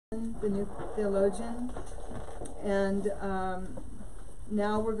The New Theologian, and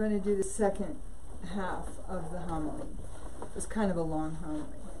now we're going to do the second half of the homily. It was kind of a long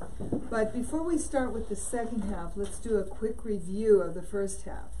homily. But before we start with the second half, let's do a quick review of the first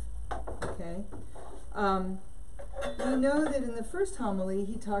half. Okay? We know that in the first homily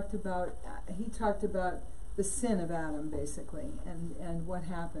he talked about the sin of Adam, basically, and what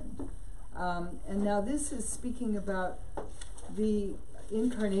happened. And now this is speaking about the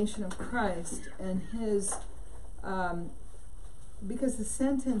incarnation of Christ and his, because the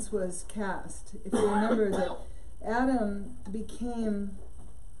sentence was cast. If you remember that Adam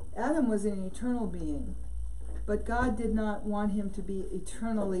was an eternal being, but God did not want him to be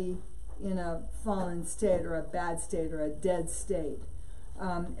eternally in a fallen state or a bad state or a dead state.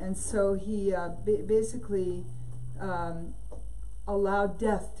 And so he basically allowed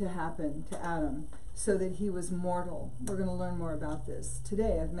death to happen to Adam, so that he was mortal. We're going to learn more about this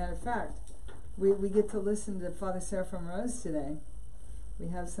today. As a matter of fact, we get to listen to Father Seraphim Rose today. We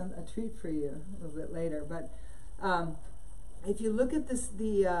have a treat for you a little bit later. But if you look at this,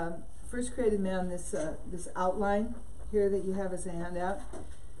 the first created man, this outline here that you have as a handout,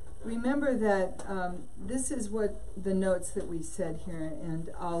 remember that this is what the notes that we said here,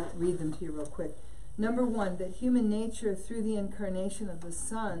 and I'll read them to you real quick. Number one, that human nature through the incarnation of the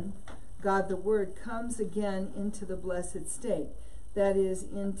Son, God the Word, comes again into the blessed state, that is,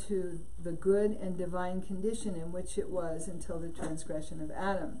 into the good and divine condition in which it was until the transgression of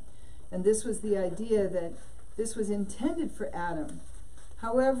Adam. And this was the idea that this was intended for Adam.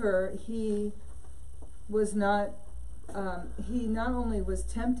 However, he not only was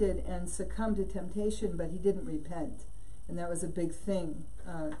tempted and succumbed to temptation, but he didn't repent. And that was a big thing,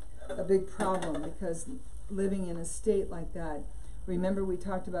 a big problem, because living in a state like that, remember we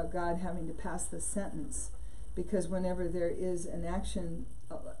talked about God having to pass the sentence, because whenever there is an action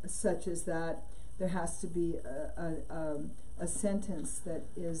such as that, there has to be a sentence that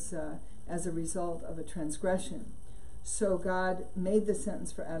is as a result of a transgression. So God made the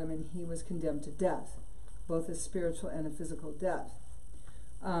sentence for Adam, and he was condemned to death, both a spiritual and a physical death.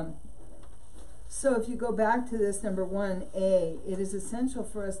 So if you go back to this, number 1a, it is essential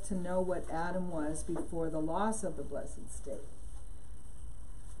for us to know what Adam was before the loss of the blessed state.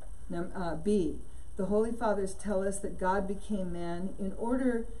 B, the Holy Fathers tell us that God became man in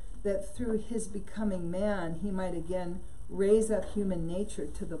order that through his becoming man he might again raise up human nature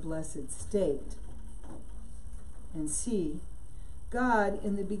to the blessed state. And C, God,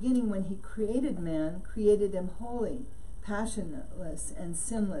 in the beginning when he created man, created him holy, passionless, and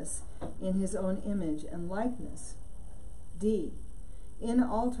sinless in his own image and likeness. D,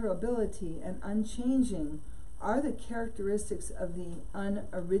 inalterability and unchanging are the characteristics of the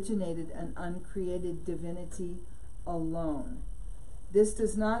unoriginated and uncreated divinity alone. This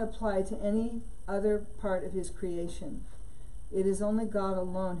does not apply to any other part of his creation. It is only God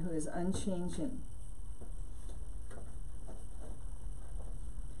alone who is unchanging.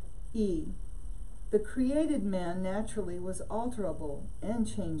 E, the created man naturally was alterable and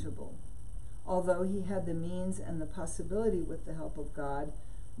changeable, although he had the means and the possibility, with the help of God,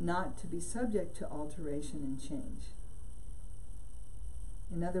 not to be subject to alteration and change.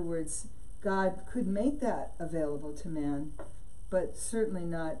 In other words, God could make that available to man, but certainly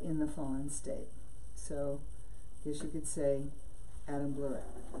not in the fallen state. So, I guess you could say Adam blew it.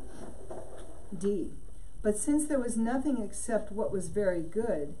 D, but since there was nothing except what was very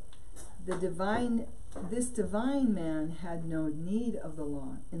good, this divine man had no need of the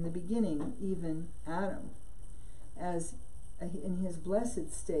law. In the beginning, even Adam, as in his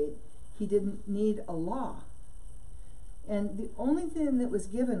blessed state, he didn't need a law. And the only thing that was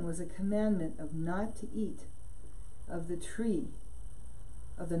given was a commandment of not to eat of the tree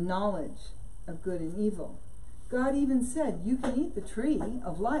of the knowledge of good and evil. God even said, you can eat the tree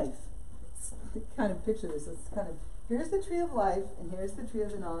of life. Kind of picture this. It's kind of, here's the tree of life, and here's the tree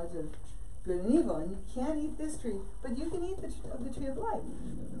of the knowledge of good and evil. And you can't eat this tree, but you can eat the tree of life.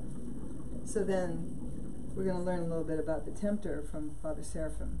 So then, we're going to learn a little bit about the tempter from Father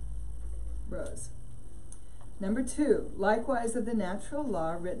Seraphim Rose. Number 2, likewise of the natural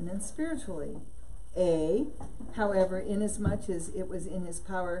law written and spiritually. A, however, inasmuch as it was in his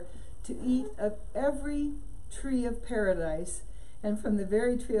power to eat of every tree of paradise, and from the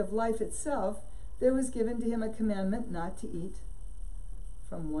very tree of life itself, there was given to him a commandment not to eat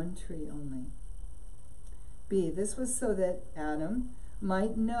from one tree only. B, this was so that Adam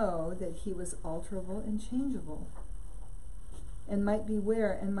might know that he was alterable and changeable, and might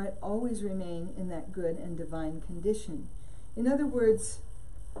beware and might always remain in that good and divine condition. In other words,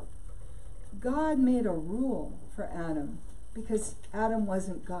 God made a rule for Adam because Adam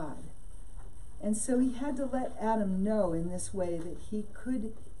wasn't God. And so he had to let Adam know in this way that he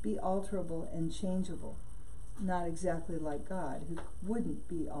could be alterable and changeable. Not exactly like God, who wouldn't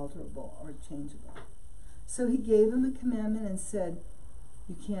be alterable or changeable. So he gave him a commandment and said,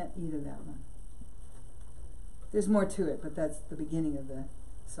 you can't eat of that one. There's more to it, but that's the beginning of the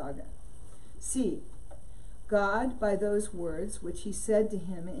saga. C. God, by those words which he said to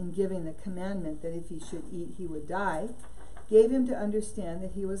him in giving the commandment that if he should eat he would die, gave him to understand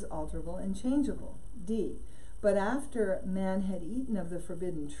that he was alterable and changeable. D. But after man had eaten of the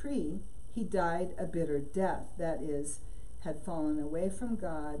forbidden tree, he died a bitter death, that is, had fallen away from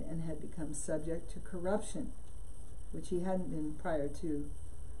God and had become subject to corruption, which he hadn't been prior to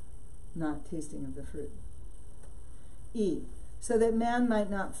not tasting of the fruit. E. So that man might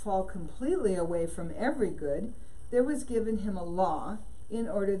not fall completely away from every good, there was given him a law in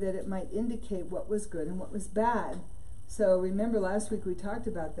order that it might indicate what was good and what was bad. So remember last week we talked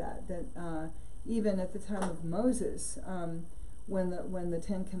about that even at the time of Moses, when the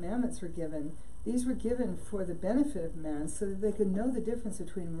Ten Commandments were given, these were given for the benefit of man so that they could know the difference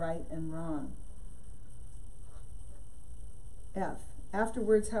between right and wrong. F.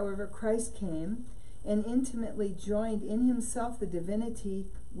 Afterwards, however, Christ came and intimately joined in himself the divinity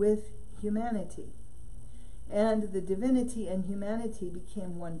with humanity. And the divinity and humanity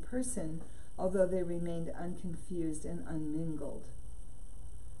became one person, although they remained unconfused and unmingled.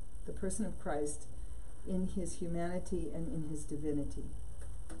 The person of Christ in his humanity and in his divinity.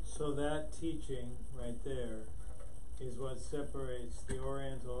 So that teaching right there is what separates the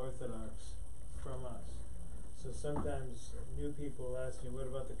Oriental Orthodox from us. So sometimes new people ask me, what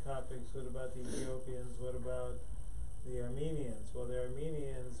about the Coptics, what about the Ethiopians, what about the Armenians? Well, the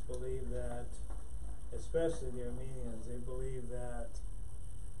Armenians believe that, especially the Armenians, they believe that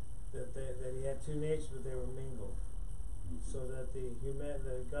he had two natures, but they were mingled. So that the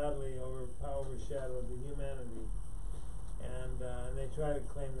godly overshadowed the humanity. And they try to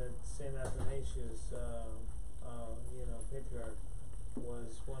claim that St. Athanasius, patriarch,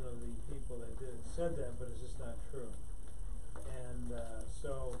 was one of the people that said that, but it's just not true. And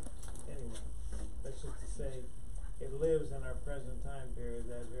so, anyway, that's just to say, it lives in our present time period,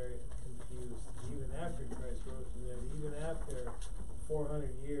 that very confused, even after Christ rose from the dead, even after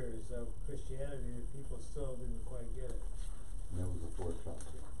 400 years of Christianity, the people still didn't quite get it. That was the fourth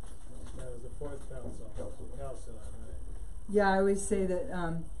council. That was the fourth council. Chalcedon, right? Yeah, I always say that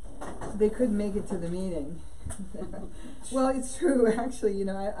they couldn't make it to the meeting. Well, it's true, actually.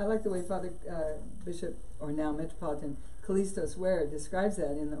 I like the way Father Bishop, or now Metropolitan Callistos Ware describes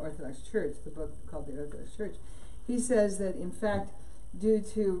that in the Orthodox Church, the book called The Orthodox Church. He says that, in fact, due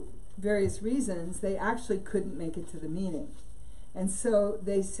to various reasons, they actually couldn't make it to the meeting. And so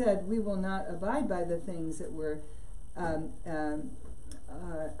they said, we will not abide by the things that were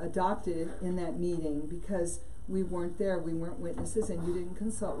adopted in that meeting because we weren't there, we weren't witnesses, and you didn't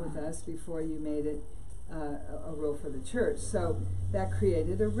consult with us before you made it a rule for the church. So that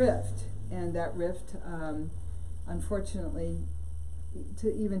created a rift, and that rift, unfortunately,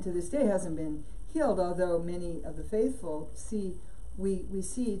 even to this day, hasn't been healed, although many of the faithful we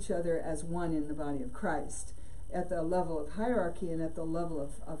see each other as one in the body of Christ. At the level of hierarchy and at the level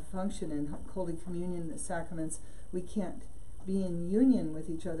of function in Holy Communion, the sacraments, we can't be in union with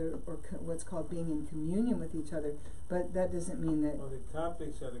each other, or what's called being in communion with each other, but that doesn't mean that... Well, the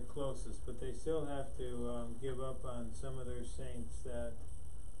Coptics are the closest, but they still have to give up on some of their saints that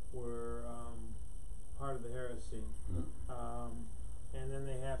were part of the heresy. And then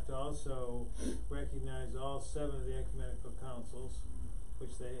they have to also recognize all 7 of the ecumenical councils,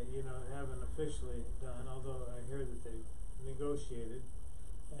 which they haven't officially done, although I hear that they've negotiated.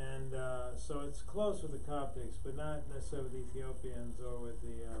 And so it's close with the Coptics, but not necessarily with the Ethiopians or with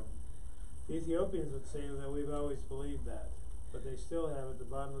the Ethiopians would say that we've always believed that, but they still have at the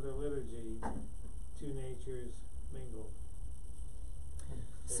bottom of their liturgy 2 natures mingled.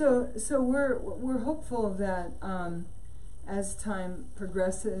 So we're hopeful that as time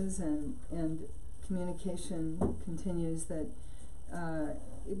progresses and communication continues, that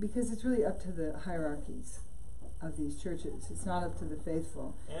because it's really up to the hierarchies of these churches. It's not up to the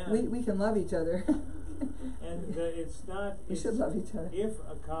faithful. We can love each other. And it's not... We should love each other. If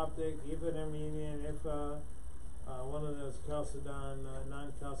a Coptic, if an Armenian, if one of those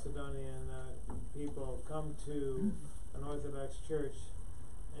non-Chalcedonian people come to an Orthodox church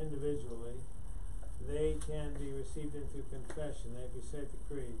individually, they can be received into confession. They have to recite the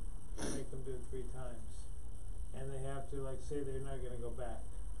creed. Make them do it 3 times. And they have to say they're not going to go back.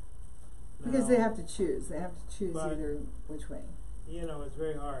 Because they have to choose. They have to choose either which way. you know, it's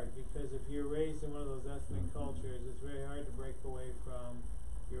very hard because if you're raised in one of those ethnic cultures, it's very hard to break away from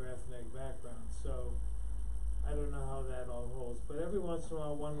your ethnic background. So I don't know how that all holds, but every once in a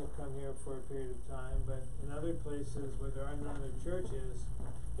while one will come here for a period of time. But in other places where there are none other churches,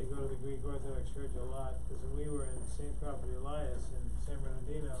 they go to the Greek Orthodox Church a lot. Because when we were in St. Prophet Elias in San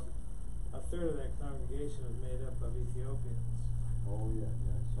Bernardino, a third of that congregation was made up of Ethiopians. Oh, yeah,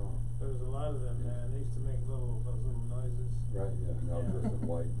 I saw. There was a lot of them there, and they used to make those little noises. Right, yeah, now Yeah. dressed in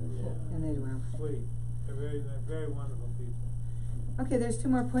white and Yeah. And they were. Sweet. They're very wonderful people. Okay, there's two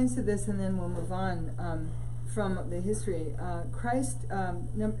more points to this, and then we'll move on from the history. Christ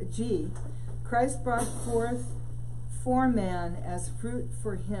brought forth for man as fruit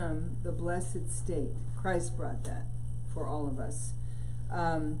for him the blessed state. Christ brought that for all of us.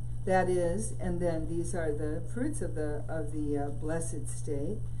 That is, and then these are the fruits of the blessed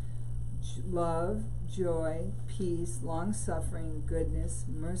state: love, joy, peace, long-suffering, goodness,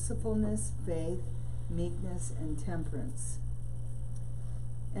 mercifulness, faith, meekness, and temperance.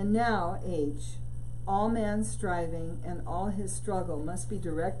 And now, H, all man's striving and all his struggle must be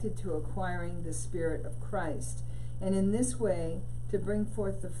directed to acquiring the Spirit of Christ, and in this way to bring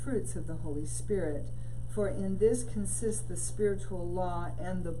forth the fruits of the Holy Spirit. For in this consists the spiritual law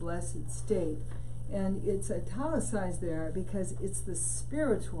and the blessed state. And it's italicized there because it's the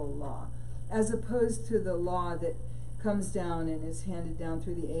spiritual law, as opposed to the law that comes down and is handed down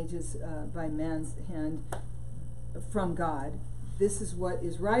through the ages by man's hand from God. This is what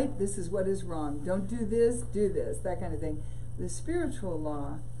is right, this is what is wrong. Don't do this, that kind of thing. The spiritual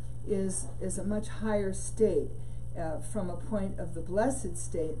law is a much higher state. From a point of the blessed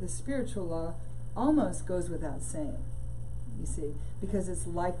state, the spiritual law almost goes without saying, you see, because it's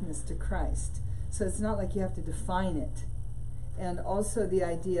likeness to Christ. So it's not like you have to define it. And also the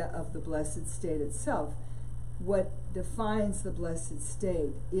idea of the blessed state itself. What defines the blessed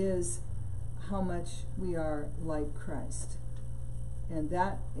state is how much we are like Christ. And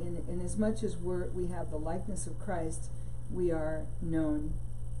that, in as much as we have the likeness of Christ, we are known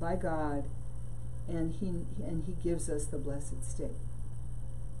by God, and He gives us the blessed state.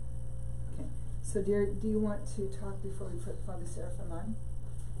 Okay. So, dear, do you want to talk before we put Father Seraphim on?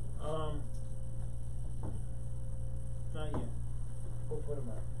 Not yet. We'll put him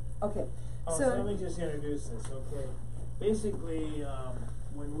out. Okay. So let me just introduce this, okay? Basically,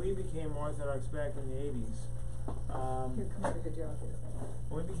 when we became Orthodox back in the 80s, Here, come over here, Joe.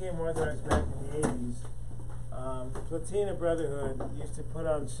 when we became Orthodox back in the 80s, the Platina Brotherhood used to put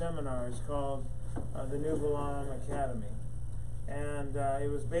on seminars called the New Balaam Academy. And it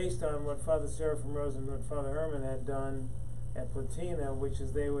was based on what Father Seraphim Rose and what Father Herman had done at Platina, which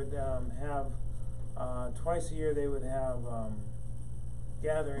is they would have, twice a year they would have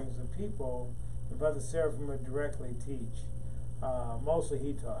gatherings of people, and Father Seraphim would directly teach. Mostly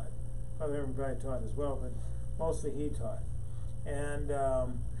he taught. Father Herman probably taught as well, but mostly he taught. And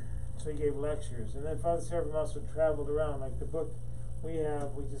so he gave lectures. And then Father Seraphim also traveled around. Like the book we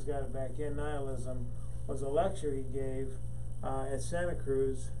just got it back in, Nihilism, was a lecture he gave at Santa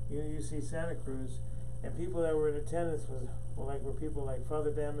Cruz, UC Santa Cruz. And people that were in attendance were people like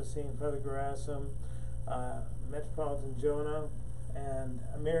Father Damascene, Father Gerasim, Metropolitan Jonah, and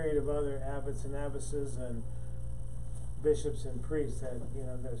a myriad of other abbots and abbesses and bishops and priests that, you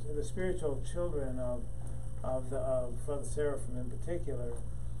know, the spiritual children of Father Seraphim in particular.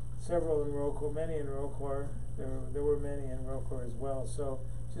 Several in Roll many in Roll Corps. There were many in Roll Corps as well. So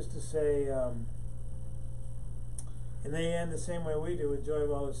just to say, and they end the same way we do with Joy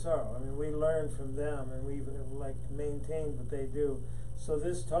of All His Sorrow. I mean, we learn from them, and we like maintain what they do. So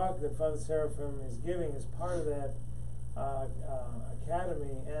this talk that Father Seraphim is giving is part of that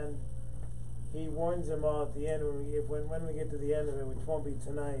academy, and he warns them all at the end. When we get to the end of it, which won't be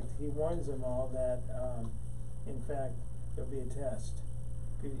tonight, he warns them all that, in fact, there'll be a test.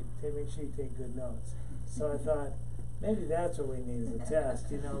 Make sure you take good notes. So I thought, maybe that's what we need, is a test,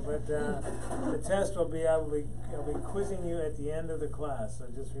 you know. But the test will be, I'll be quizzing you at the end of the class, so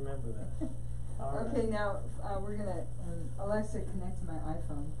just remember that. All Okay, right. now we're going to, Alexa, connect to my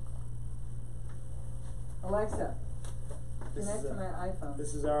iPhone. Alexa, connect to my iPhone.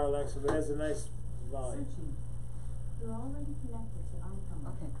 This is our Alexa, but it has a nice volume. Searching. You're already connected to iPhone.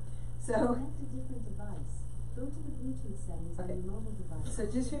 Okay, so Connect to different device. Go to the Bluetooth settings Okay. on your mobile device. so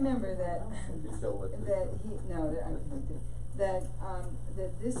just remember that You still listening? I'm connected. That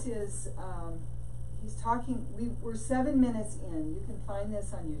this is he's talking. We're 7 minutes in. You can find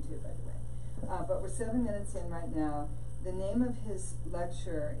this on YouTube, by the way. But we're 7 minutes in right now. The name of his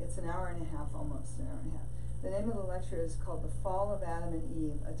lecture, it's an hour and a half, almost an hour and a half. The name of the lecture is called The Fall of Adam and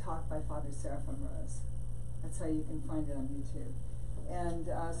Eve, a talk by Father Seraphim Rose. That's how you can find it on YouTube. And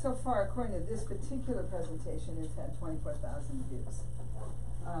so far, according to this particular presentation, it's had 24,000 views.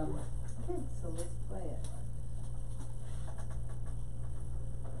 Okay, so let's play it.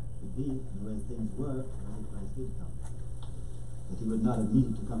 Would be the way things were, the way Christ did come. That he would not have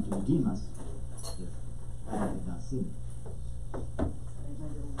needed to come to redeem us if Adam had not sinned.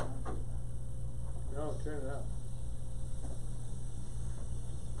 No, turn it up.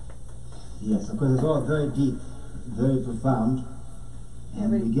 Yes, of course, it's all very deep, very profound,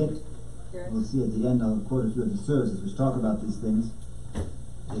 and we get, we'll see at the end, I'll quote a few of the services which talk about these things.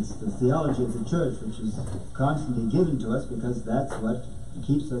 It's the theology of the church which is constantly given to us because that's what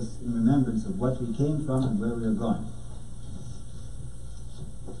keeps us in remembrance of what we came from and where we are going.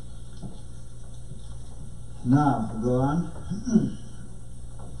 Now, we'll go on.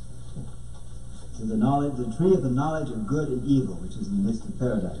 To the tree of the knowledge of good and evil, which is in the midst of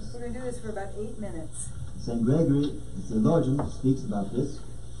paradise. We're going to do this for about 8 minutes. St. Gregory, the theologian, speaks about this.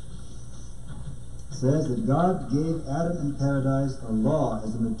 Says that God gave Adam in paradise a law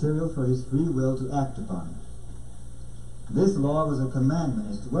as a material for his free will to act upon. This law was a commandment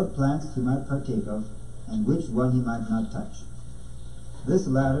as to what plants he might partake of and which one he might not touch. This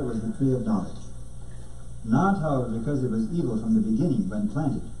latter was the tree of knowledge. Not, however, because it was evil from the beginning when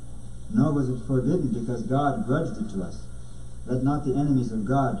planted, nor was it forbidden because God grudged it to us. Let not the enemies of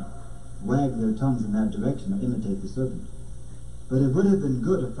God wag their tongues in that direction or imitate the serpent. But it would have been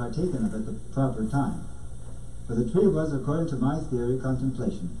good if partaken of at the proper time. For the tree was, according to my theory,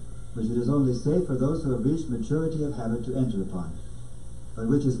 contemplation, which it is only safe for those who have reached maturity of habit to enter upon, but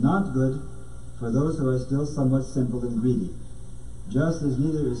which is not good for those who are still somewhat simple and greedy, just as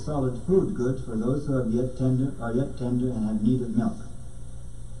neither is solid food good for those who are yet tender and have need of milk.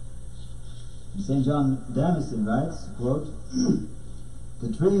 St. John Damascene writes, quote,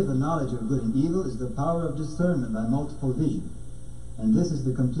 "The tree of the knowledge of good and evil is the power of discernment by multiple vision, and this is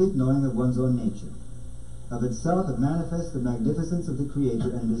the complete knowing of one's own nature. Of itself it manifests the magnificence of the Creator,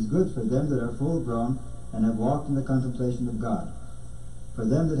 and is good for them that are full grown and have walked in the contemplation of God, for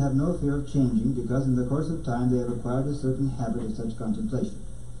them that have no fear of changing, because in the course of time they have acquired a certain habit of such contemplation.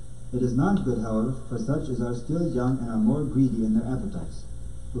 It is not good, however, for such as are still young and are more greedy in their appetites,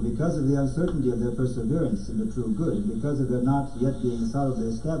 for because of the uncertainty of their perseverance in the true good, and because of their not yet being solidly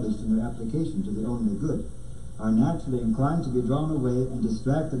established in their application to the only good, are naturally inclined to be drawn away and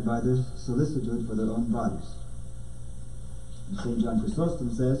distracted by their solicitude for their own bodies." And St. John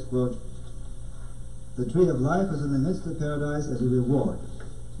Chrysostom says, quote, "The tree of life is in the midst of paradise as a reward,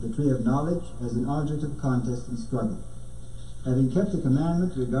 the tree of knowledge as an object of contest and struggle. Having kept the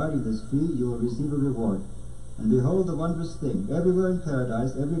commandment regarding this tree, you will receive a reward. And behold the wondrous thing, everywhere in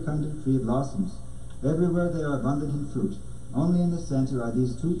paradise every kind of tree blossoms, everywhere they are abundant in fruit. Only in the center are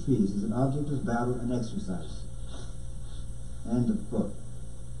these two trees as an object of battle and exercise." End of quote.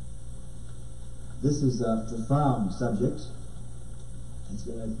 This is a profound subject. It's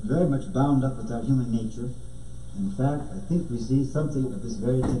very much bound up with our human nature. In fact, I think we see something of this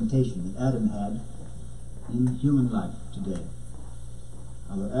very temptation that Adam had in human life today.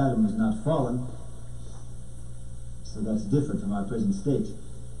 Although Adam was not fallen, so that's different from our present state.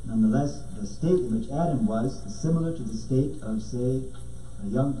 Nonetheless, the state in which Adam was is similar to the state of, say, a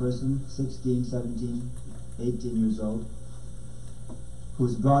young person, 16, 17, 18 years old,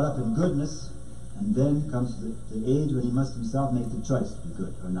 who's brought up in goodness, and then comes to the age when he must himself make the choice to be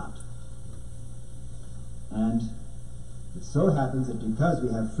good or not. And it so happens that because we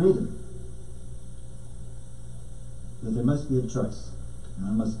have freedom, that there must be a choice. And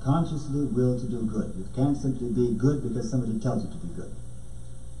one must consciously will to do good. You can't simply be good because somebody tells you to be good.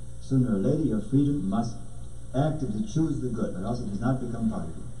 Sooner or later, your freedom must actively choose the good, or else it does not become part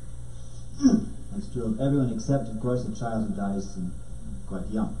of you. That's true of everyone except, of course, a child who dies quite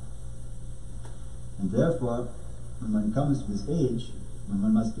young. And therefore, when one comes to this age, when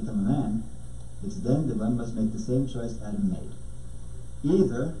one must become a man, it's then that one must make the same choice Adam made.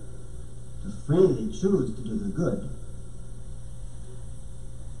 Either to freely choose to do the good,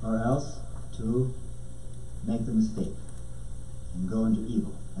 or else to make the mistake and go into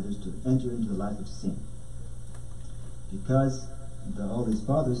evil, that is, to enter into the life of sin. Because all these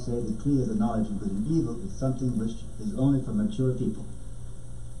fathers say the tree of the knowledge of good and evil is something which is only for mature people.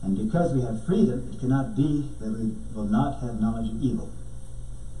 And because we have freedom, it cannot be that we will not have knowledge of evil.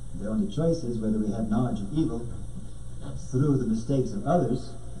 The only choice is whether we have knowledge of evil through the mistakes of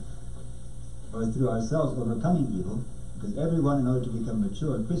others or through ourselves overcoming evil, because everyone, in order to become a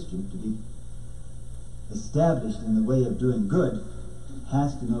mature Christian, to be established in the way of doing good,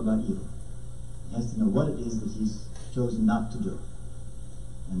 has to know about evil. He has to know what it is that he's chosen not to do.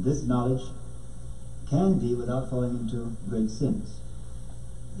 And this knowledge can be without falling into great sins.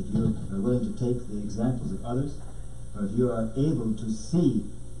 if you are willing to take the examples of others, or if you are able to see,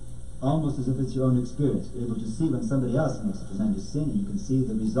 almost as if it's your own experience, able to see when somebody else makes a tremendous sin, and you can see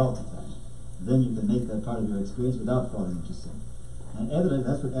the result of that. Then you can make that part of your experience without falling into sin. And evidently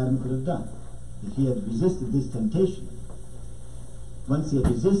that's what Adam could have done. If he had resisted this temptation, once he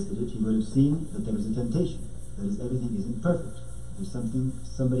had resisted it, he would have seen that there was a temptation. That is, everything isn't perfect. There's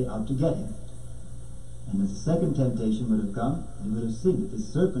somebody out to get him. And as the second temptation would have come, he would have seen that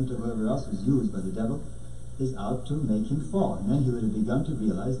this serpent, or whoever else was used by the devil, is out to make him fall. And then he would have begun to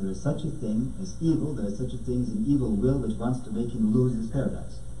realize there is such a thing as evil, there is such a thing as an evil will which wants to make him lose his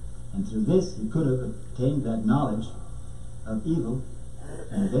paradise. And through this he could have obtained that knowledge of evil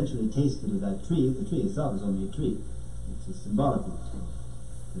and eventually tasted of that tree. The tree itself is only a tree. It's a symbolical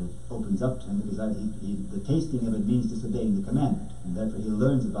tree. It opens up to him because the tasting of it means disobeying the commandment, and therefore he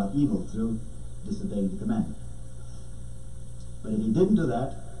learns about evil through disobeying the commandment. But if he didn't do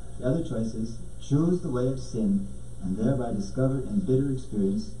that, the other choice is choose the way of sin and thereby discover in bitter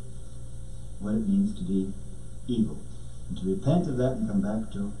experience what it means to be evil, and to repent of that and come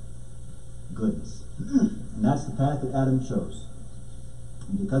back to goodness. And that's the path that Adam chose.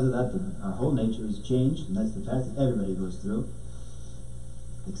 And because of that, our whole nature is changed, and that's the path that everybody goes through,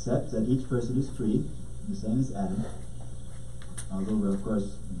 except that each person is free, the same as Adam. Although we're, of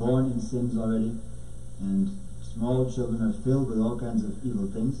course, born in sins already, and small children are filled with all kinds of evil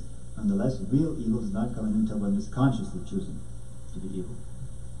things, nonetheless, real evil does not come in until one is consciously choosing to be evil.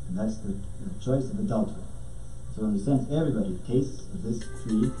 And that's the choice of adultery. So in a sense, everybody tastes of this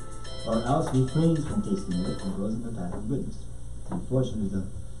tree, or else refrains from tasting of it and goes in the path of goodness. Unfortunately,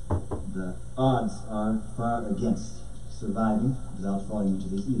 the odds are far against surviving without falling into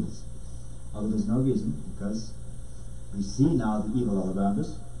these evils. Although there's no reason, because we see now the evil all around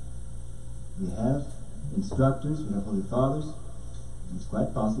us. We have instructors, we have holy fathers, and it's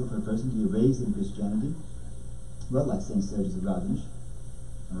quite possible for a person to be raised in Christianity, well, like St. Sergius of Radonj,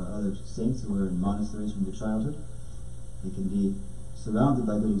 or other saints who were in monasteries from their childhood. They can be surrounded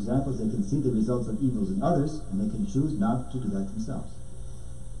by good examples, they can see the results of evils in others, and they can choose not to do that themselves.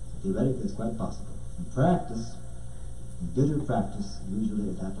 Theoretically, it's quite possible. In practice, in bitter practice, usually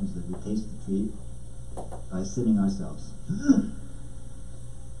it happens that we taste the tree by sinning ourselves.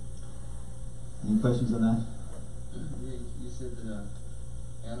 Any questions on that? You said that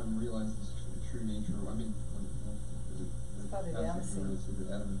Adam realized his true nature. I mean, Probably the passage where it said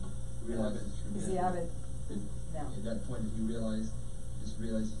that Adam realized his true Is nature. the abbot now? At that point, did he realize his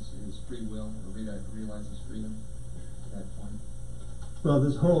free will, or realize his freedom at that point? Well,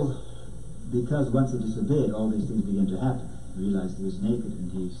 because once he disobeyed, all these things began to happen. He realized he was naked,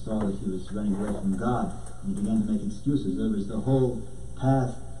 and he saw that he was running away from God, and he began to make excuses. In other words, the whole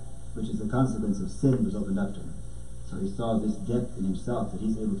path, which is the consequence of sin, was opened up to him. So he saw this depth in himself that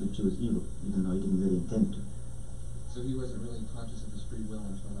he's able to choose evil, even though he didn't really intend to. So he wasn't really conscious of his free will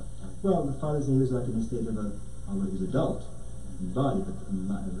until that time? Well, the father said he was like in a state of although he was adult in body, but in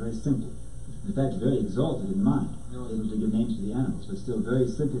mind, very simple. In fact, very exalted in mind, able to give names to the animals, but still very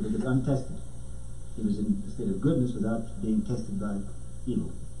simple because untested. He was in a state of goodness without being tested by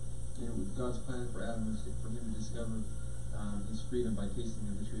evil. And God's plan for Adam was for him to discover his freedom by tasting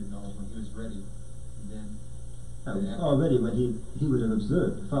of the tree of knowledge when he was ready. And then already when he would have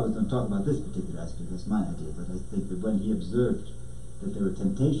observed, the fathers don't talk about this particular aspect, that's my idea, but I think that when he observed that there were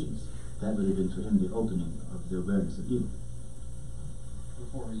temptations, that would have been for him the opening of the awareness of evil.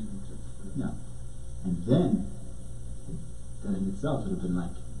 before he even took the fruit. Yeah. And then, that in itself would have been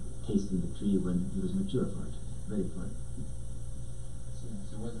like tasting the tree when he was mature for it, ready for it. So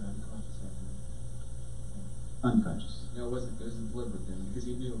it wasn't unconscious after that. Unconscious. No, it wasn't deliberate then, because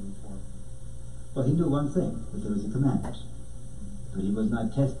he knew before. Well, he knew one thing, that there was a commandment. But he was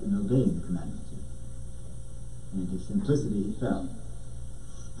not tested in obeying the commandment. And in his simplicity he fell.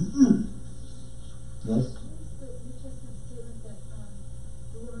 Yes?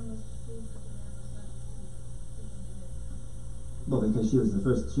 Well, because she was the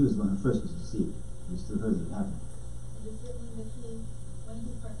one who first was deceived. It was through her that it happened. Does it mean that when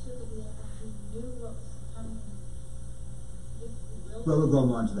he partook of the apple, he knew what was coming? Well, we'll go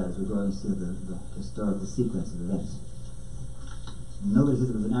more into that as we go and see the historical sequence of events. Nobody says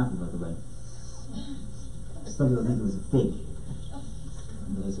it was an apple, by the way. Some people think it was a fig.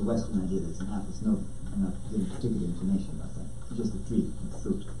 But there's a Western idea that it's an apple. It's no, I'm not giving particular information about that. It's just a tree, a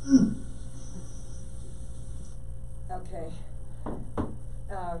fruit. Okay.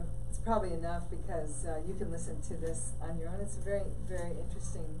 It's probably enough because you can listen to this on your own. It's a very, very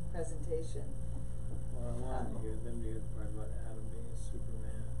interesting presentation. Well, I wanted to hear them to hear the part about Adam being a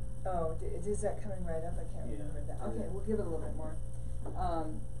Superman. Oh, is that coming right up? I can't Yeah. remember that. Okay, we'll give it a little bit more.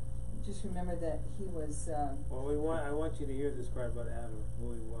 just remember that he was, Well, I want you to hear this part about Adam,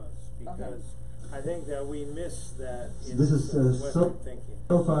 who he was, because I think that we miss that in This is, Western thinking.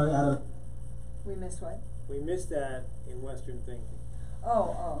 so far, Adam, we missed what? We miss that in Western thinking.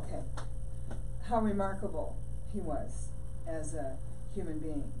 Oh, okay. How remarkable he was as a human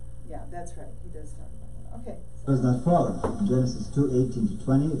being. Yeah, that's right. He does talk about that. Okay. was not fallen. In Genesis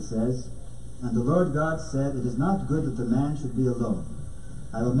 2:18-20 it says, "And the Lord God said, It is not good that the man should be alone.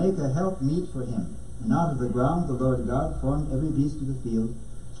 I will make a help meet for him. And out of the ground the Lord God formed every beast of the field,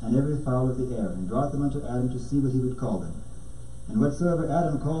 and every fowl of the air, and brought them unto Adam to see what he would call them. And whatsoever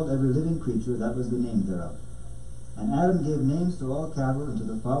Adam called every living creature, that was the name thereof. And Adam gave names to all cattle, and to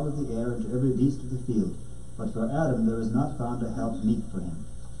the fowl of the air, and to every beast of the field. But for Adam there was not found a help meet for him."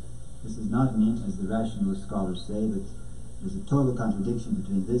 This does not mean, as the rationalist scholars say, that there's a total contradiction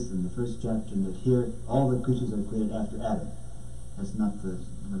between this and the first chapter, and that here all the creatures are created after Adam. That's not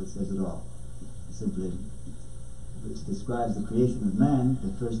what it says at all. It simply describes the creation of man,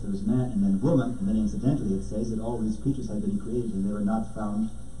 that first there was man and then woman, and then incidentally it says that all these creatures had been created and they were not found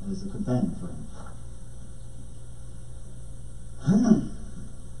as a companion for him.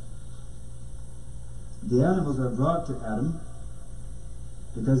 The animals are brought to Adam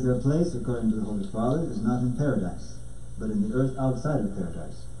because their place, according to the Holy Father, is not in paradise, but in the earth outside of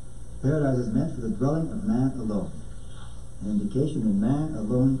paradise. Paradise is meant for the dwelling of man alone. An indication that man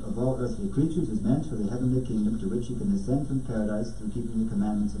alone of all earthly creatures is meant for the heavenly kingdom to which he can ascend from paradise through keeping the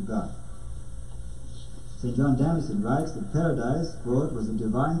commandments of God. St. John Damascene writes that paradise, quote, "was a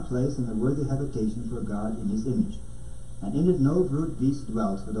divine place and a worthy habitation for God in his image, and in it no brute beast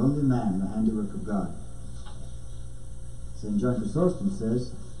dwelt, but only man, the handiwork of God." St. John Chrysostom says,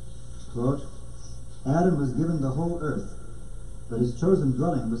 quote, "Adam was given the whole earth, but his chosen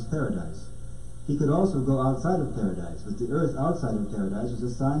dwelling was paradise. He could also go outside of paradise, but the earth outside of paradise was a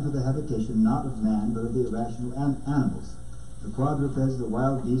sign for the habitation not of man, but of the irrational animals, the quadrupeds, the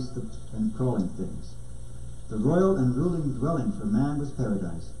wild beasts, and crawling things. The royal and ruling dwelling for man was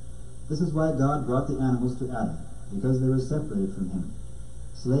paradise. This is why God brought the animals to Adam, because they were separated from him.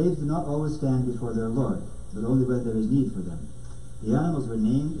 Slaves do not always stand before their Lord, but only when there is need for them. The animals were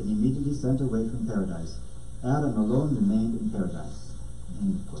named and immediately sent away from paradise. Adam alone remained in paradise."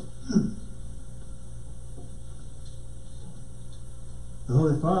 End quote. The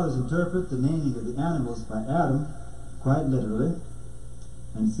Holy Fathers interpret the naming of the animals by Adam quite literally,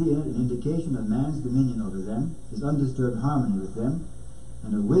 and see in it an indication of man's dominion over them, his undisturbed harmony with them,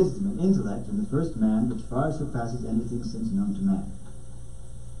 and a wisdom and intellect in the first man which far surpasses anything since known to man.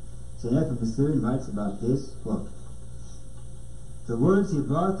 St. Ephrem the Syrian writes about this, quote, "The words he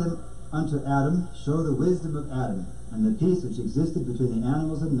brought them unto Adam show the wisdom of Adam, and the peace which existed between the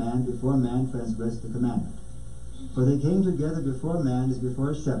animals and man before man transgressed the commandment. For they came together before man as before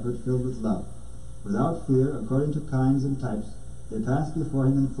a shepherd filled with love. Without fear, according to kinds and types, they passed before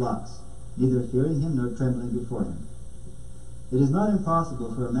him in flocks, neither fearing him nor trembling before him. It is not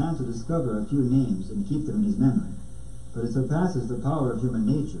impossible for a man to discover a few names and keep them in his memory, but it surpasses the power of human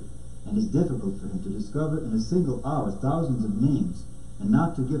nature, and is difficult for him to discover in a single hour thousands of names, and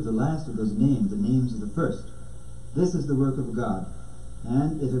not to give the last of those names the names of the first. This is the work of God,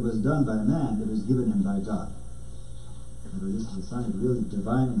 and if it was done by man, it was given him by God." This is a sign of really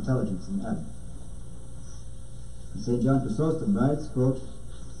divine intelligence in Adam. And St. John Chrysostom writes, quote,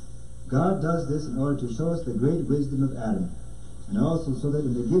 "God does this in order to show us the great wisdom of Adam, and also so that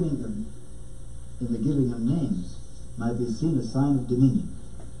in the giving of names might be seen a sign of dominion.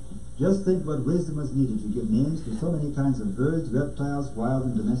 Just think what wisdom was needed to give names to so many kinds of birds, reptiles, wild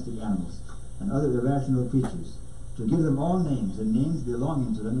and domestic animals, and other irrational creatures, to give them all names, and names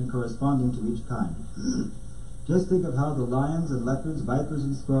belonging to them and corresponding to each kind. Just think of how the lions and leopards, vipers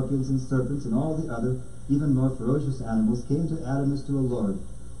and scorpions and serpents, and all the other, even more ferocious animals came to Adam as to a lord,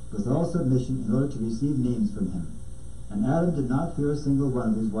 with all submission in order to receive names from him. And Adam did not fear a single one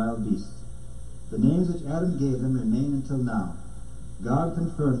of these wild beasts. The names which Adam gave them remain until now. God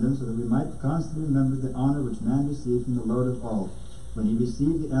confirmed them so that we might constantly remember the honor which man received from the Lord of all, when he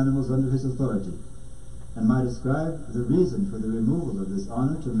received the animals under his authority, and might ascribe the reason for the removal of this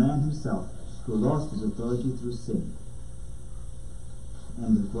honor to man himself, who lost his authority through sin."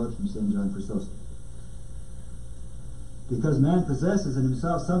 End of quote from St. John Chrysostom. Because man possesses in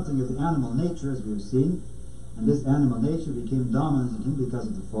himself something of the animal nature, as we have seen, and this animal nature became dominant in him because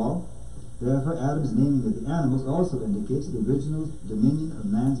of the fall, therefore Adam's naming of the animals also indicates the original dominion of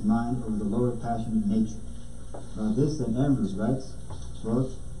man's mind over the lower passionate nature. About this St. Ambrose writes, quote,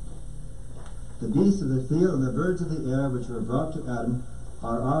 "The beasts of the field and the birds of the air which were brought to Adam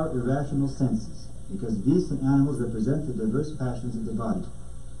are our irrational senses, because beasts and animals represent the diverse passions of the body,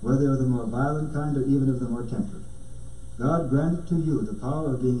 whether of the more violent kind or even of the more temperate. God granted to you the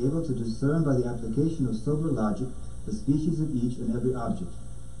power of being able to discern by the application of sober logic the species of each and every object,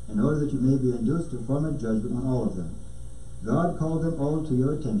 in order that you may be induced to form a judgment on all of them. God called them all to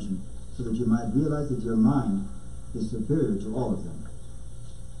your attention, so that you might realize that your mind is superior to all of them.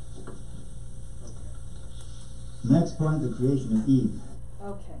 Next point, the creation of Eve.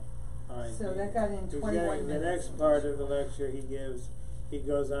 Okay. All right. So that got in He's 21 getting- minutes. The next part of the lecture he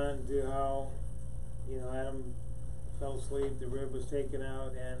goes on to how, Adam fell asleep, the rib was taken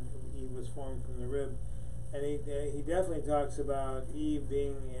out, and Eve was formed from the rib. And he definitely talks about Eve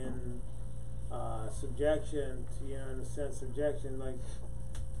being in subjection to, in a sense, subjection like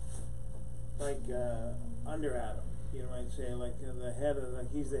under Adam. You might say, like the head of,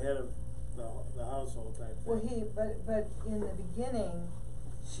 like he's the head of the household type thing. Well, but in the beginning,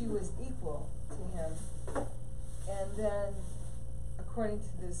 she was equal to him, and then, according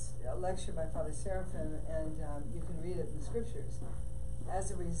to this lecture by Father Seraphim, and you can read it in the scriptures,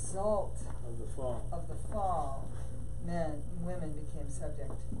 as a result Of the fall. women became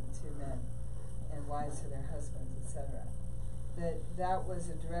subject to men, and wives to their husbands, etc. That was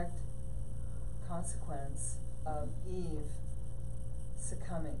a direct consequence of Eve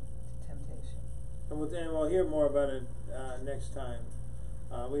succumbing to temptation. And we'll hear more about it next time.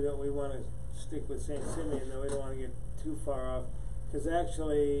 We want to stick with Saint Simeon, though we don't want to get too far off, because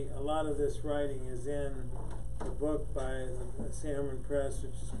actually a lot of this writing is in the book by the St. Herman Press,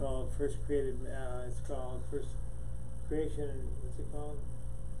 which is called First Creation. What's it called?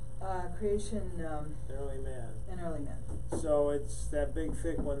 Creation. Early Man. An early man. So it's that big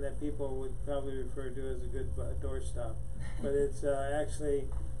thick one that people would probably refer to as a good doorstop, but it's actually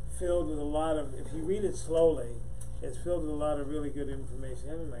filled with a lot of. If you read it slowly, it's filled with a lot of really good information.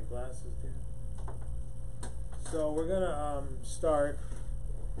 I have my glasses too. So we're gonna start.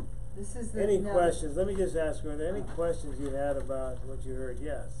 This is the Any questions? Let me just ask, were there any questions you had about what you heard?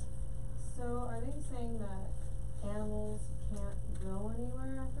 Yes. So are they saying that animals can't go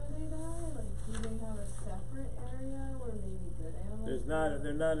anywhere after they die? Like, do they have a separate area where maybe good animals?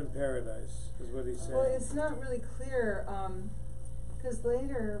 They're not in paradise, is what he's saying. Well, it's not really clear, because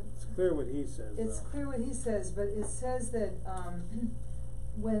later It's clear what he says. it's though. clear what he says, but it says that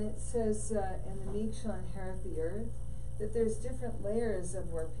when it says, and the meek shall inherit the earth, that there's different layers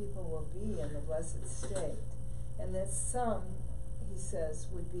of where people will be in the blessed state, and that some, he says,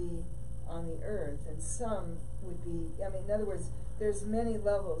 would be on the earth, and some would be, in other words, there's many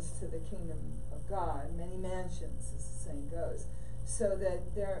levels to the kingdom of God, many mansions, as the saying goes, so that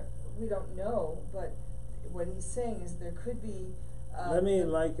we don't know, but what he's saying is there could be Let me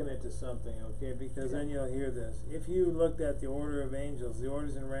liken it to something, okay, because then you'll hear this. If you looked at the order of angels, the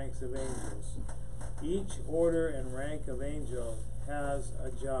orders and ranks of angels, each order and rank of angel has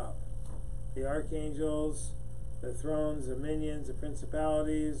a job. The archangels, the thrones, the minions, the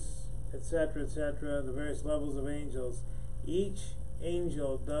principalities, etc., the various levels of angels, each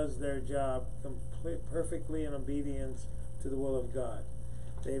angel does their job perfectly in obedience to the will of God.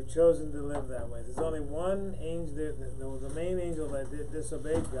 They've chosen to live that way. There's only one angel. The main angel that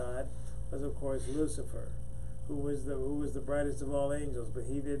disobeyed God was, of course, Lucifer, who was the brightest of all angels. But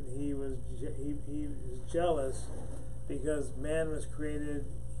he was jealous because man was created.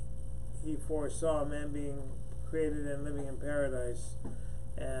 He foresaw man being created and living in paradise,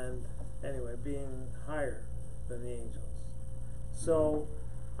 and anyway, being higher than the angels. So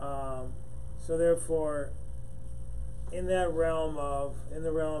therefore, in the realm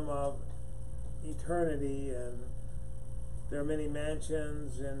of eternity, and there are many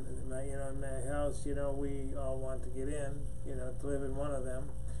mansions, and in my house, we all want to get in, to live in one of them,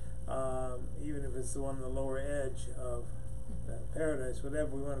 even if it's the one on the lower edge of paradise,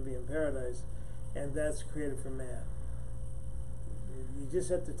 whatever, we want to be in paradise, and that's created for man. You just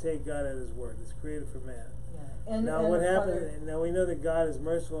have to take God at His word. It's created for man. Now what happens? Now we know that God is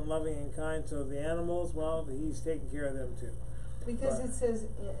merciful and loving and kind. So the animals, well, He's taking care of them too. Because it says,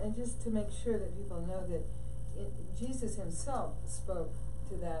 and just to make sure that people know that Jesus Himself spoke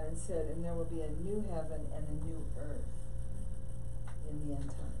to that and said, "And there will be a new heaven and a new earth in the end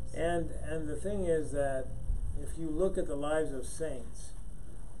times." And the thing is that if you look at the lives of saints,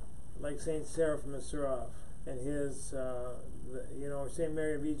 like Saint Seraphim of Seraph and his, or Saint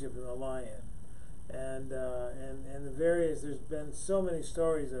Mary of Egypt and the lion. And the various, there's been so many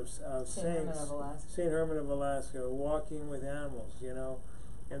stories of saints, Saint Herman of Alaska, walking with animals,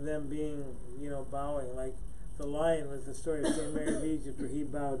 and them being, bowing, like the lion with the story of Saint Mary of Egypt, where he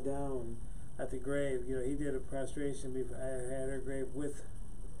bowed down at the grave. He did a prostration before, at her grave with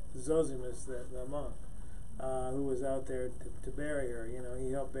Zosimus, the monk, who was out there to bury her. You know,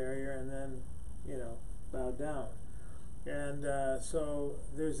 he helped bury her and then, you know, bowed down. And so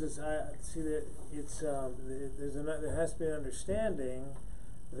there's this. See that it's there has to be an understanding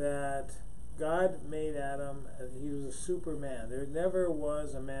that God made Adam. He was a superman. There never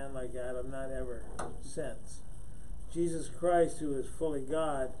was a man like Adam, not ever since. Jesus Christ, who is fully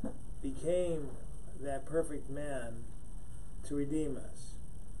God, became that perfect man to redeem us.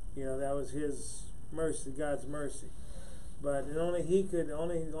 You know, that was His mercy, God's mercy. But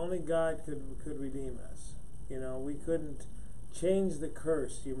only God could redeem us. You know, we couldn't change the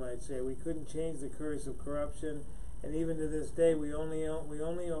curse, you might say. We couldn't change the curse of corruption, and even to this day, we only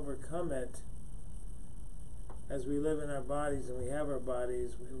overcome it as we live in our bodies, and we have our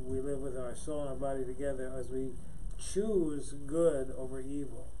bodies. We live with our soul and our body together as we choose good over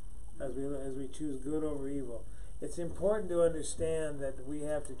evil. As we choose good over evil. It's important to understand that we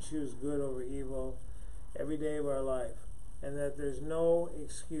have to choose good over evil every day of our life, and that there's no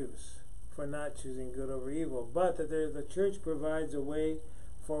excuse for not choosing good over evil, but that the church provides a way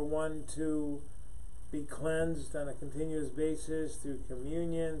for one to be cleansed on a continuous basis through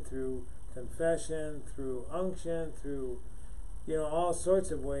communion, through confession, through unction, through, you know, all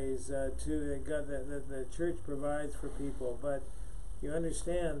sorts of ways that the church provides for people. But you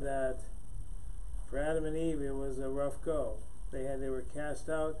understand that for Adam and Eve, it was a rough go. They were cast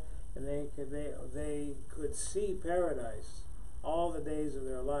out, and they could see paradise all the days of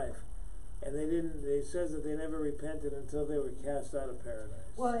their life, and they didn't. It says that they never repented until they were cast out of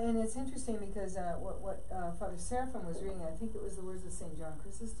paradise. Well, and it's interesting because what Father Seraphim was reading, I think it was the words of St. John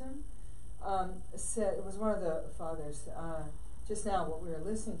Chrysostom, said, it was one of the fathers, just now what we were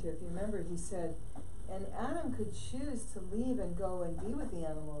listening to, if you remember, he said, and Adam could choose to leave and go and be with the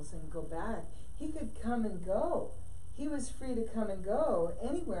animals and go back. He could come and go. He was free to come and go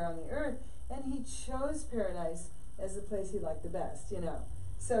anywhere on the earth, and he chose paradise as the place he liked the best, you know.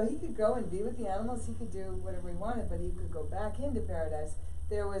 So he could go and be with the animals, he could do whatever he wanted, but he could go back into paradise.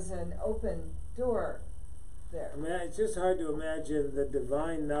 There was an open door there. I mean, it's just hard to imagine the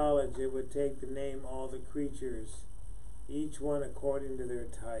divine knowledge it would take to name all the creatures, each one according to their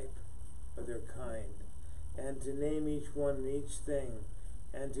type or their kind, and to name each one and each thing,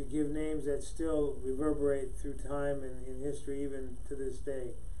 and to give names that still reverberate through time and in history even to this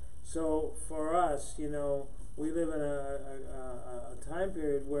day. So for us, you know, we live in a time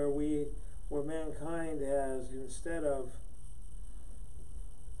period where mankind has, instead of,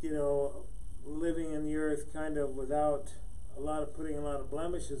 you know, living in the earth kind of without putting a lot of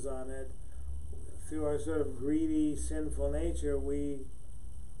blemishes on it, through our sort of greedy, sinful nature, we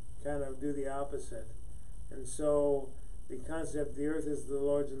kind of do the opposite. And so the concept, the earth is the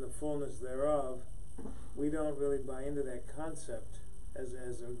Lord's and the fullness thereof, we don't really buy into that concept as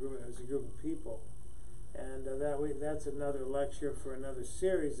a group of people. And that's another lecture for another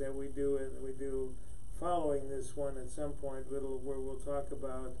series that we do following this one at some point, where we'll talk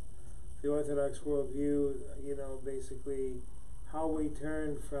about the Orthodox worldview, you know, basically how we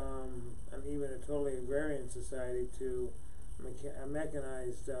turn from even a totally agrarian society to a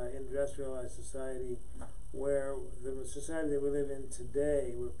mechanized, industrialized society, where the society that we live in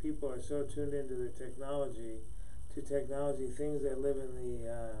today, where people are so tuned into their technology, things that live in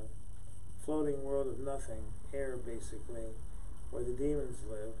the floating world of nothing, air basically, where the demons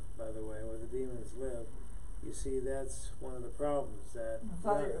live, by the way, you see, that's one of the problems that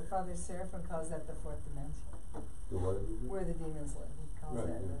Father Seraphim calls that the fourth dimension. The what? Where the demons live. He calls Right,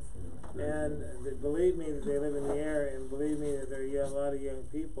 that. yeah. And believe me that they live in the air, and believe me that there are a lot of young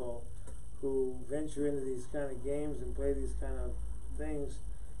people who venture into these kind of games and play these kind of things,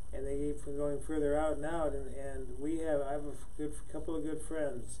 and they keep from going further out and out. And I have a couple of good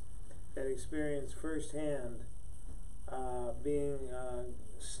friends that experience firsthand being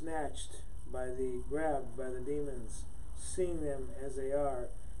grabbed by the demons, seeing them as they are,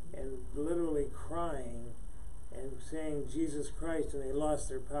 and literally crying and saying Jesus Christ, and they lost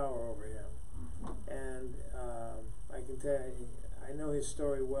their power over him. And I can tell you, I know his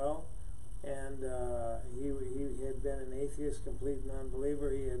story well, and he had been an atheist, complete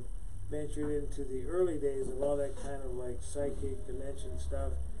non-believer. He had ventured into the early days of all that kind of like psychic dimension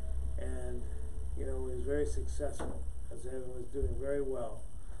stuff, and you know, was very successful, as Evan was doing very well,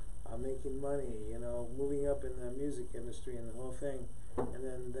 making money, you know, moving up in the music industry and the whole thing. And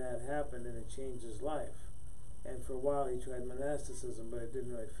then that happened, and it changed his life. And for a while he tried monasticism, but it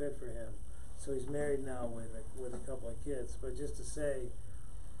didn't really fit for him. So he's married now with a couple of kids. But just to say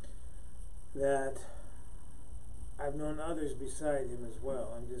that I've known others beside him as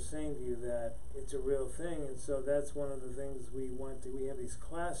well. I'm just just saying to you that it's a real thing, and so that's one of the things we have these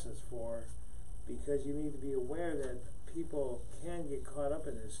classes for, because you need to be aware that people can get caught up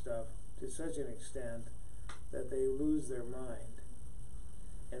in this stuff to such an extent that they lose their mind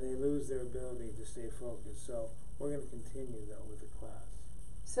and they lose their ability to stay focused. So we're going to continue though with the class.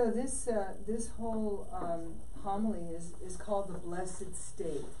 So this whole homily is called the Blessed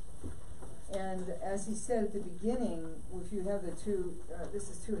State. And as he said at the beginning, if you have the two, this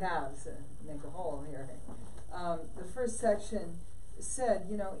is two halves, make a whole here. The first section said,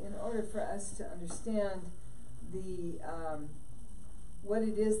 in order for us to understand the what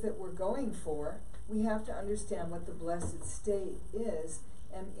it is that we're going for, we have to understand what the blessed state is,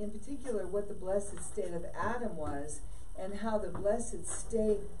 and in particular what the blessed state of Adam was, and how the blessed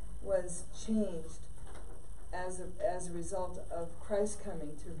state was changed as a result of Christ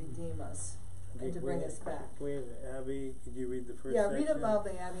coming to redeem us and to bring us back. Wait, Abby, could you read the first Yeah, section? read it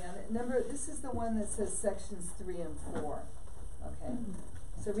loudly, Abby. This is the one that says sections 3 and 4. Okay,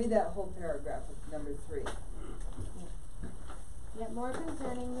 so read that whole paragraph of number 3. Yet more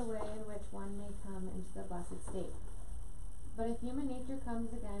concerning the way in which one may come into the blessed state. But if human nature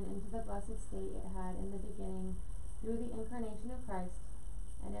comes again into the blessed state it had in the beginning through the incarnation of Christ,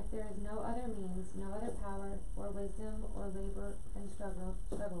 and if there is no other means, no other power, or wisdom, or labor and struggle,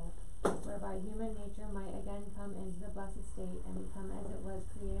 whereby human nature might again come into the blessed state and become as it was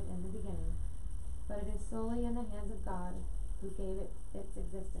created in the beginning, but it is solely in the hands of God who gave it its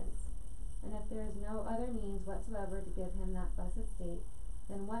existence. And if there is no other means whatsoever to give him that blessed state,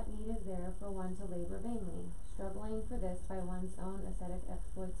 then what need is there for one to labor vainly, struggling for this by one's own ascetic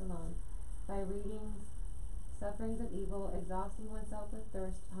exploits alone, by readings, sufferings of evil, exhausting oneself with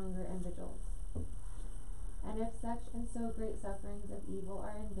thirst, hunger, and vigils? And if such and so great sufferings of evil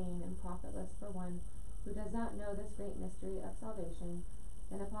are in vain and profitless for one who does not know this great mystery of salvation,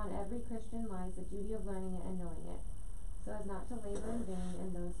 then upon every Christian lies the duty of learning it and knowing it, so as not to labor in vain in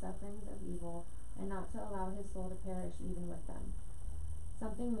those sufferings of evil, and not to allow his soul to perish even with them.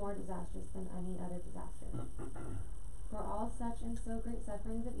 Something more disastrous than any other disaster. For all such and so great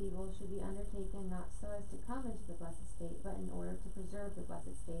sufferings of evil should be undertaken not so as to come into the blessed state, but in order to preserve the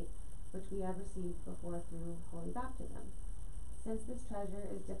blessed state, which we have received before through holy baptism. Since this treasure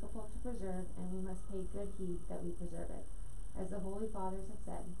is difficult to preserve, and we must pay good heed that we preserve it, as the holy fathers have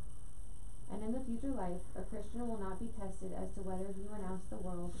said. And in the future life, a Christian will not be tested as to whether he renounced the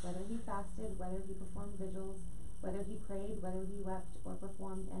world, whether he fasted, whether he performed vigils, whether he prayed, whether he wept, or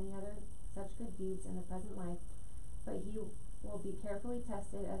performed any other such good deeds in the present life, but he will be carefully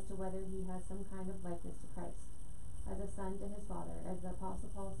tested as to whether he has some kind of likeness to Christ, as a son to his father, as the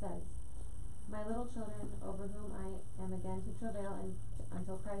Apostle Paul says, My little children, over whom I am again to travail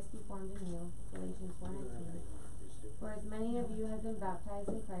until Christ be formed in you, Galatians 4:19. For as many of you have been baptized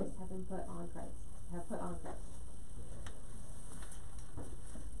in Christ have put on Christ.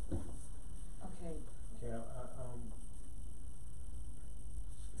 Okay. Okay,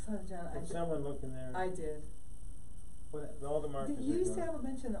 Father John, did someone look in there? I did. What, all the markers You are used to gone? have a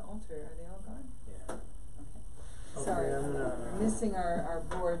bunch in the altar. Are they all gone? Yeah. Okay. Okay, Sorry, I'm gonna- we're missing our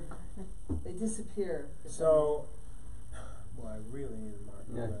board. They disappear. for some So, well, I really need a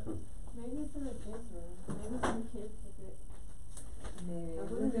marker. Yeah. but- Maybe it's in the kids' room. Maybe some kid took it. reason. Maybe. I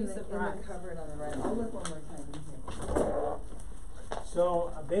Look wouldn't be in the surprised. cupboard on the right. I'll look one more time in here.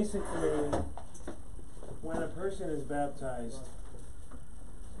 So basically, when a person is baptized,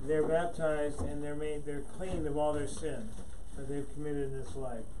 they're baptized and they're cleaned of all their sin that they've committed in this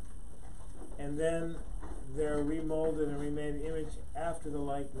life, and then they're remolded and remade in image after the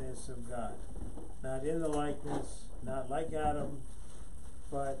likeness of God, not in the likeness, not like Adam,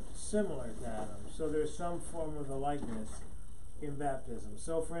 but similar to Adam. So there's some form of the likeness in baptism.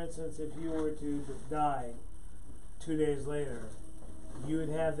 So, for instance, if you were to die 2 days later, you would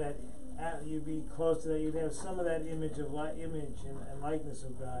have that. You'd be close to that. You'd have some of that image and likeness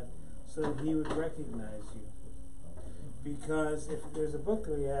of God, so that He would recognize you. Because if there's a book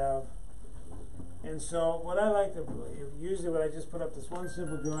that we have, and so what I like to usually what I just put up this one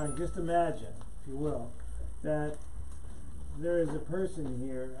simple drawing. Just imagine, if you will, that there is a person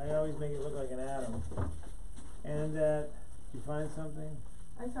here. I always make it look like an atom, and that you find something.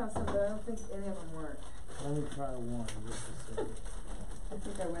 I found some, but I don't think any of them work. Let me try one just to see. I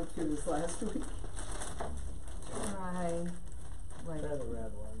think I went through this last week. Try like Try the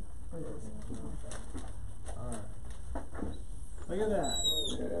red one. what is it? Alright. Look at that.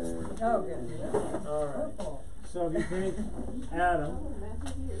 Oh, good. Alright. Purple. So if you take Adam, Oh,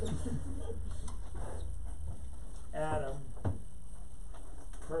 matches you. Adam,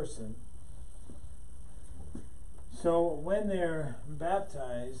 person. So when they're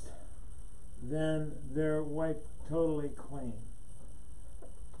baptized, then they're wiped totally clean.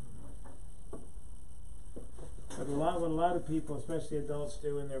 But what a lot of people, especially adults,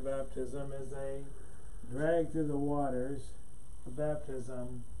 do in their baptism is they drag through the waters of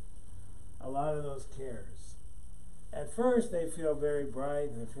baptism a lot of those cares. At first they feel very bright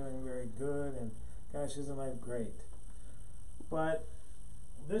and they're feeling very good and gosh, isn't life great? But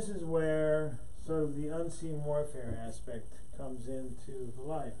this is where sort of the unseen warfare aspect comes into the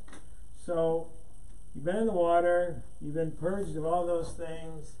life. So you've been in the water, you've been purged of all those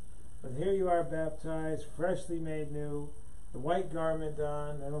things, but here you are baptized, freshly made new, the white garment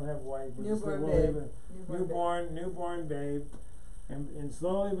on. I don't have white. Newborn babe. Newborn babe. And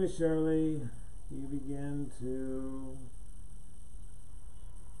slowly but surely, you begin to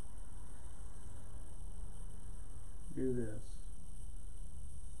do this.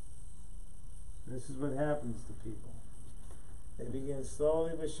 This is what happens to people. They begin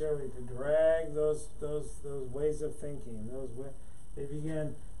slowly but surely to drag those ways of thinking. They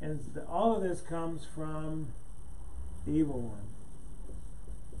begin, and all of this comes from the evil one.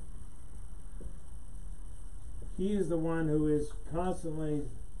 He is the one who is constantly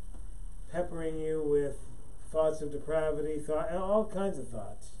peppering you with thoughts of depravity, all kinds of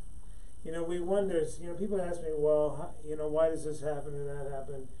thoughts. We wonder, people ask me, well, why does this happen and that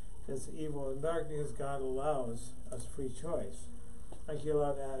happen? It's evil and dark because God allows us free choice, like He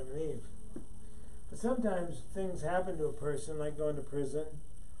allowed Adam and Eve. But sometimes things happen to a person, like going to prison,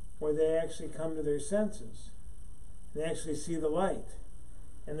 where they actually come to their senses. They actually see the light,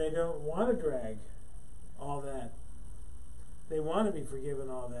 and they don't want to drag all that. They want to be forgiven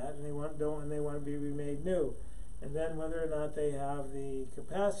all that, and they want to be remade new. And then whether or not they have the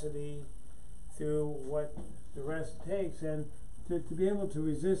capacity through what the rest takes, and to be able to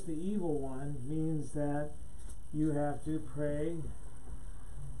resist the evil one means that you have to pray,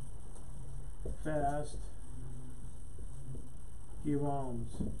 fast, give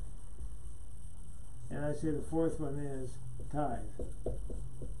alms. And I say the fourth one is tithe.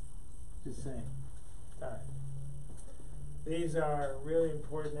 Just saying, tithe. These are really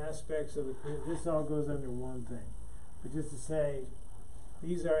important aspects of this all goes under one thing. But just to say,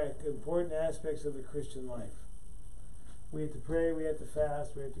 these are important aspects of the Christian life. We have to pray, we have to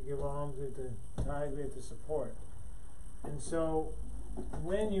fast, we have to give alms, we have to tithe, we have to support. And so,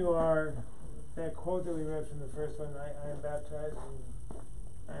 when you are, that quote that we read from the first one, I am baptized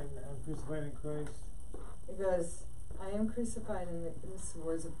and I'm crucified in Christ. It goes, I am crucified in this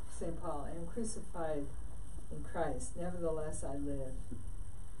words of St. Paul, I am crucified in Christ, nevertheless I live.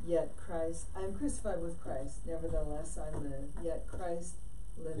 Yet Christ, I am crucified with Christ, nevertheless I live. Yet Christ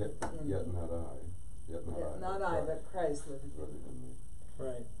liveth in me. Yet not I. Yet not I, but Christ liveth in me.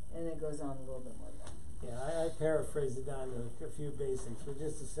 Right. And it goes on a little bit more than that. Yeah, I paraphrased it down to a few basics, but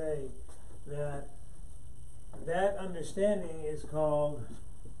just to say that understanding is called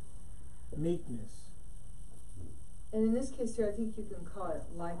meekness. And in this case here, I think you can call it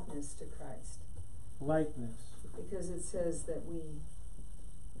likeness to Christ. Likeness. Because it says that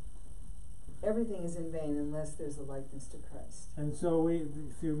everything is in vain unless there's a likeness to Christ. And so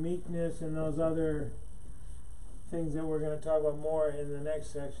through meekness and those other things that we're going to talk about more in the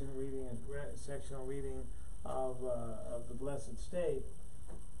next section, sectional reading of the blessed state,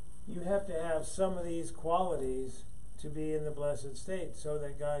 you have to have some of these qualities to be in the blessed state so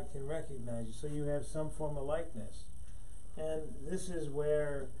that God can recognize you. So you have some form of likeness. And this is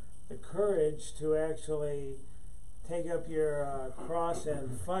where the courage to actually take up your cross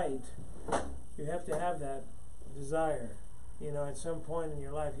and fight, you have to have that desire. At some point in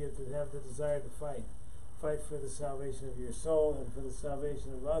your life, you have to have the desire to fight. Fight for the salvation of your soul and for the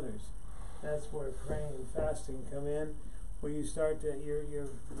salvation of others. That's where praying and fasting come in, where you start to, you're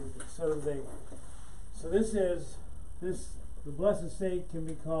sort of so the blessed state can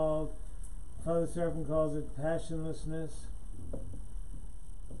be called, Father Seraphim calls it passionlessness,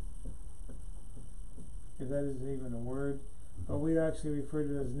 if that isn't even a word, but we actually refer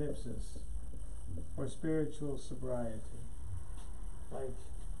to it as nipsis, or spiritual sobriety, like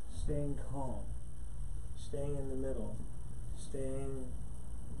staying calm, staying in the middle,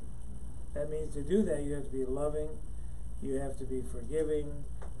 that means to do that you have to be loving, you have to be forgiving,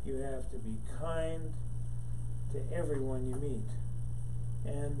 you have to be kind to everyone you meet.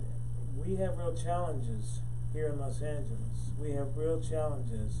 And we have real challenges here in Los Angeles. We have real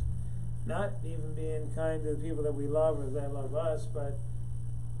challenges, not even being kind to the people that we love or that love us, but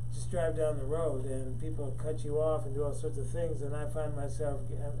just drive down the road and people cut you off and do all sorts of things, and I find myself,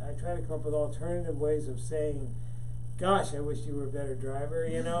 I try to come up with alternative ways of saying, gosh, I wish you were a better driver,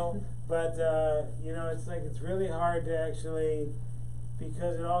 you know. But you know, it's like it's really hard to actually,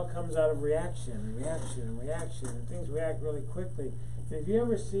 because it all comes out of reaction, and things react really quickly. And if you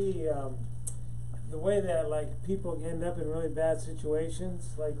ever see the way that like people end up in really bad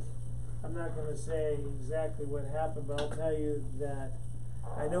situations, like I'm not going to say exactly what happened, but I'll tell you that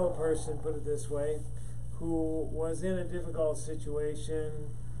I know a person, put it this way, who was in a difficult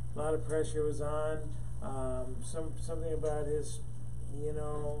situation. A lot of pressure was on. Something about his, you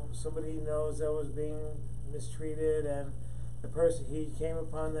know, somebody he knows that was being mistreated, and the person, he came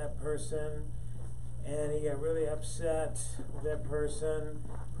upon that person, and he got really upset with that person.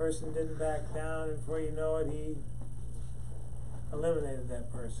 Person didn't back down, and before you know it, he eliminated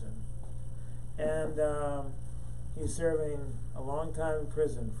that person. And he's serving a long time in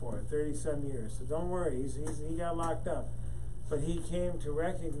prison for it, 30-some years. So don't worry, he got locked up. But he came to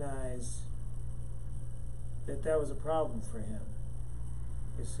recognize that that was a problem for him,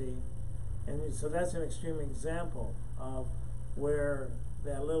 you see. And so that's an extreme example of where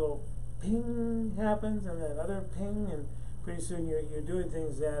that little ping happens and that other ping, and pretty soon you're doing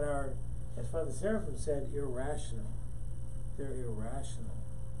things that are, as Father Seraphim said, irrational. They're irrational.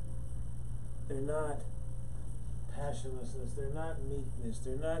 They're not passionlessness, they're not meekness,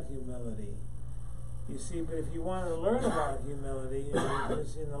 they're not humility. You see, but if you want to learn about humility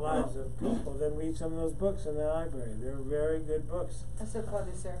in the lives of people, then read some of those books in the library. They're very good books. That's what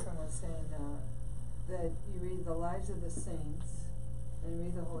Father Seraphim was saying, that you read the lives of the saints and you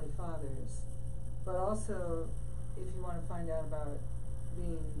read the Holy Fathers, but also if you want to find out about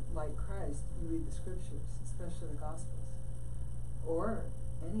being like Christ, you read the scriptures, especially the Gospels, or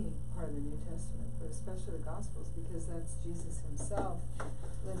any part of the New Testament, but especially the Gospels, because that's Jesus himself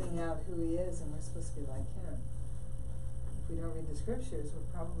living out who he is, and we're supposed to be like him. If we don't read the scriptures,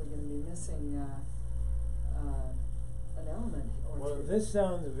 we're probably going to be missing an element or two. Well, this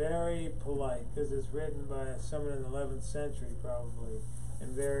sounds very polite because it's written by someone in the 11th century, probably,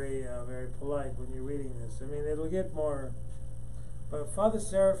 and very, very polite when you're reading this. I mean, it'll get more. But Father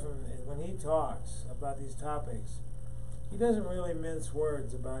Seraphim, when he talks about these topics, he doesn't really mince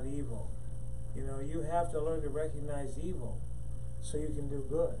words about evil. You know, you have to learn to recognize evil so you can do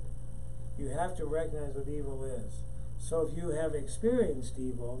good. You have to recognize what evil is. So if you have experienced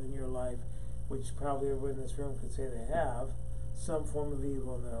evil in your life, which probably everyone in this room could say they have, some form of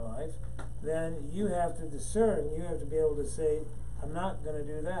evil in their life, then you have to discern, you have to be able to say, I'm not going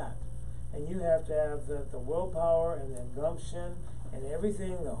to do that. And you have to have the willpower and the gumption and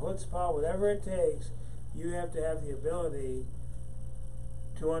everything, the chutzpah, whatever it takes. You have to have the ability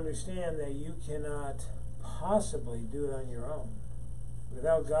to understand that you cannot possibly do it on your own.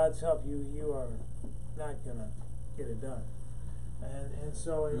 Without God's help, you are not going to get it done. And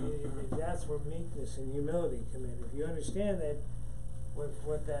so that's where meekness and humility come in. If you understand that,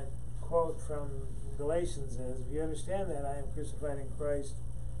 what that quote from Galatians is, if you understand that I am crucified in Christ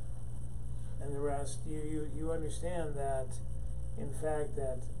and the rest, you understand that, in fact,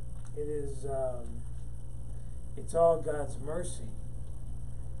 that it is, it's all God's mercy.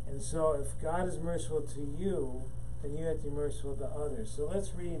 And so if God is merciful to you, then you have to be merciful to others. So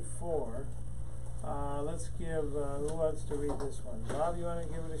let's read 4. Let's give, who wants to read this one? Bob, you want to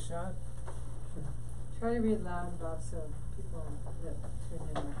give it a shot? Try to read loud, Bob, so people that tune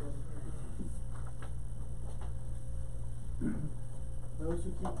in might be able to hear. Those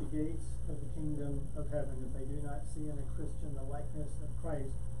who keep the gates of the kingdom of heaven, if they do not see in a Christian the likeness of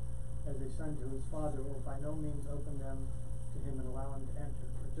Christ as a son to his father, will by no means open them to him and allow him to enter.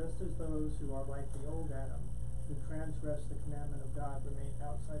 For just as those who are like the old Adam, who transgress the commandment of God, remain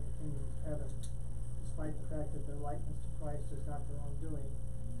outside the kingdom of heaven, despite the fact that their likeness to Christ is not their own doing,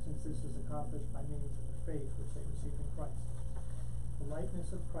 since this is accomplished by means of the faith which they receive in Christ. The likeness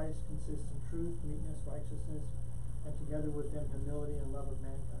of Christ consists in truth, meekness, righteousness, and together with them humility and love of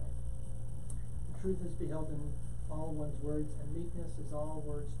mankind. The truth is beheld in all one's words, and meekness is all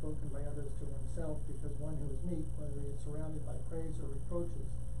words spoken by others to oneself, because one who is meek, whether he is surrounded by praise or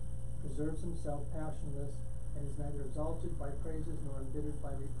reproaches, preserves himself passionless, and is neither exalted by praises nor embittered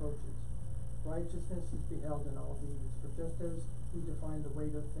by reproaches. Righteousness is beheld in all these, for just as we define the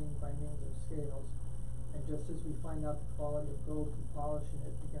weight of things by means of scales, and just as we find out the quality of gold through polishing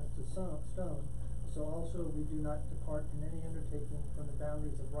it against a stone, so also we do not depart in any undertaking from the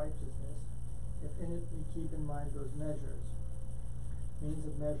boundaries of righteousness, if in it we keep in mind those measures, means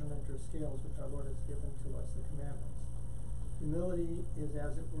of measurement or scales which our Lord has given to us, the commandments. Humility is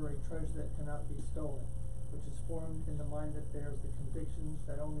as it were a treasure that cannot be stolen, which is formed in the mind that bears the conviction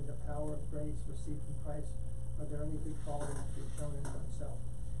that only the power of grace received from Christ are there any good qualities to be shown in oneself.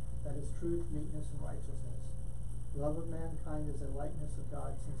 That is truth, meekness, and righteousness. Love of mankind is a likeness of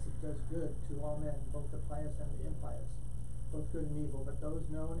God, since it does good to all men, both the pious and the impious, both good and evil, but those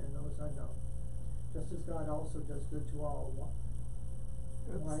known and those unknown. Just as God also does good to all,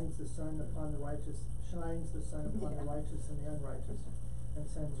 shines the sun upon the righteous and the unrighteous, and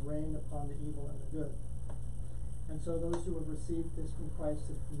sends rain upon the evil and the good. And so those who have received this from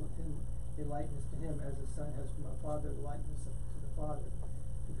Christ have from him a likeness to him, as the Son has from a Father the likeness to the Father.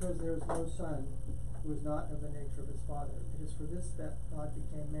 Because there is no Son who is not of the nature of his Father. It is for this that God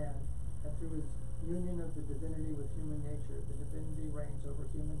became man, and through his union of the divinity with human nature, the divinity reigns over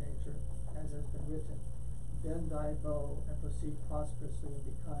human nature, as has been written, bend thy bow and proceed prosperously and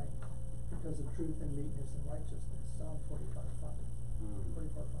be kind, because of truth and meekness and righteousness. Psalm 45:5.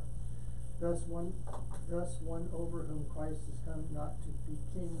 44:5. Thus one over whom Christ is come not to be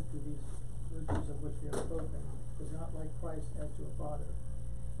king through these virtues of which we have spoken, is not like Christ as to a father,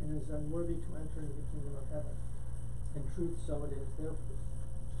 and is unworthy to enter into the kingdom of heaven. In truth, so it is.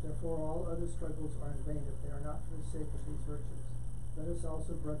 Therefore all other struggles are in vain if they are not for the sake of these virtues. Let us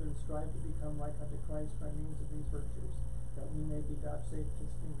also, brethren, strive to become like unto Christ by means of these virtues, that we may be vouchsafed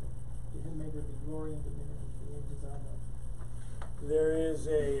his kingdom. To him may there be glory and dominion to the ages. Amen. There is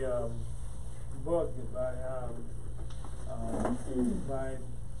a book by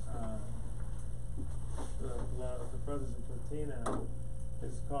the brothers of Platina.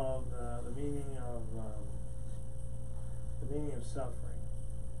 It's called the meaning of suffering.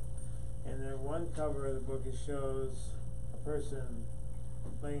 And then one cover of the book, it shows a person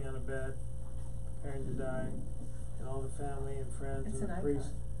laying on a bed, preparing to die, and all the family and friends It's and the an priest.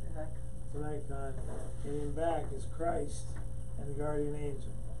 icon. It's an icon. And in back is Christ and the guardian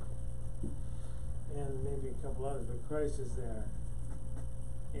angel. And maybe a couple others, but Christ is there.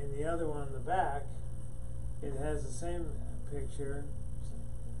 In the other one in the back, it has the same picture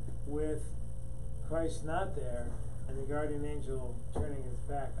with Christ not there and the guardian angel turning his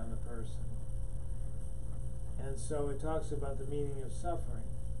back on the person. And so it talks about the meaning of suffering.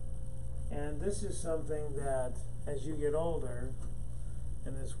 And this is something that as you get older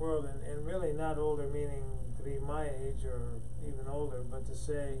in this world, and really not older meaning to be my age or even older, but to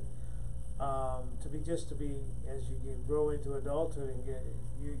say to be as you grow into adulthood and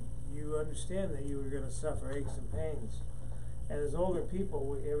you understand that you are going to suffer aches and pains. And as older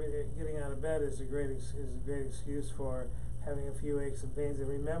people, getting out of bed is a great excuse for having a few aches and pains and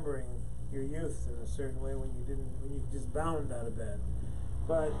remembering your youth in a certain way when you just bound out of bed.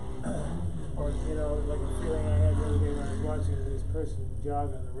 But or like a feeling I had the other day when I was watching this person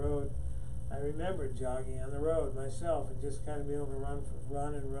jog on the road. I remember jogging on the road myself and just kind of being able to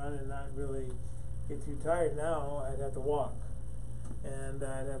run and not really get too tired. Now I'd have to walk, and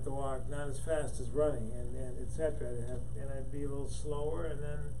I'd have to walk not as fast as running, and etc. And I'd be a little slower, and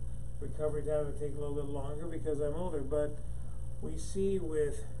then recovery time would take a little bit longer because I'm older. But we see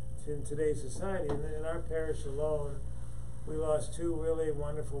in today's society, and in our parish alone, we lost two really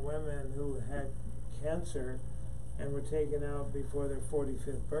wonderful women who had cancer and were taken out before their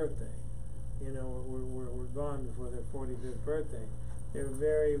 45th birthday. We're gone before their 45th birthday. They're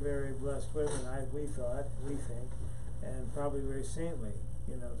very, very blessed women, we think, and probably very saintly,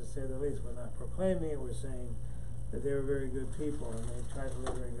 to say the least. We're not proclaiming it, we're saying that they were very good people and they tried to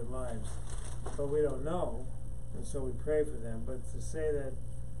live very good lives. But we don't know, and so we pray for them. But to say that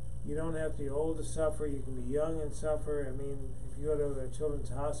you don't have to be old to suffer, you can be young and suffer. I mean, if you go to a children's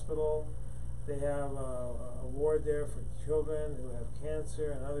hospital, they have a ward there for children who have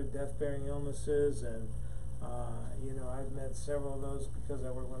cancer and other death-bearing illnesses, and I've met several of those because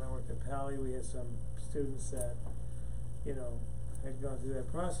when I worked at Pali, we had some students that had gone through that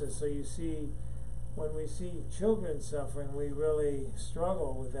process. So you see, when we see children suffering, we really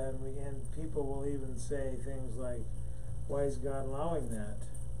struggle with that, and people will even say things like, "Why is God allowing that?"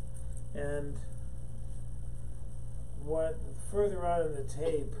 And what further on in the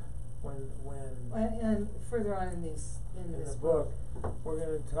tape, and further on in this book, we're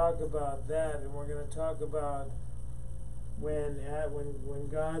going to talk about that, and we're going to talk about when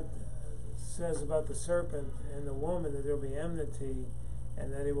God says about the serpent and the woman that there will be enmity,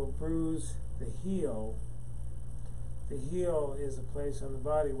 and that he will bruise the heel. The heel is a place on the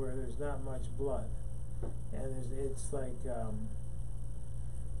body where there's not much blood, and it's like.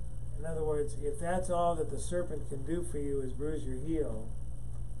 In other words, if that's all that the serpent can do for you is bruise your heel,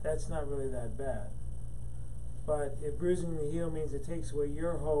 that's not really that bad. But if bruising the heel means it takes away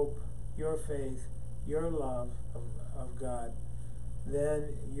your hope, your faith, your love of God,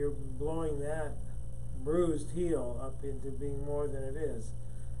 then you're blowing that bruised heel up into being more than it is.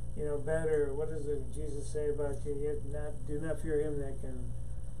 Better, what does Jesus say about you? Do not fear him that can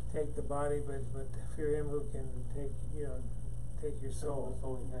take the body, but fear him who can take your soul.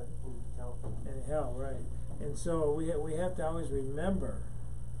 In hell, right. And so we have to always remember,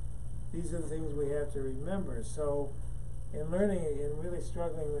 these are the things we have to remember. So in learning and really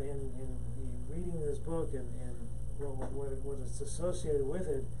struggling in reading this book and what is associated with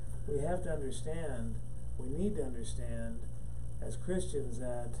it, we have to understand, we need to understand as Christians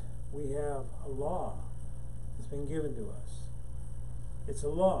that we have a law that's been given to us. It's a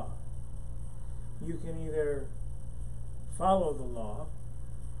law. You can either follow the law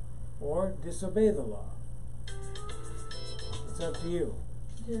or disobey the law. It's up to you.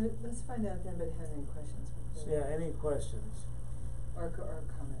 Jared, let's find out if anybody has any questions before. Yeah, any questions? Or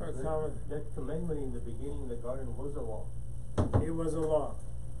comments. Or comment? That commandment in the beginning of the garden was a law. It was a law.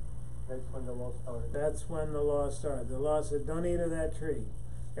 That's when the law started. That's when the law started. The law said, don't eat of that tree.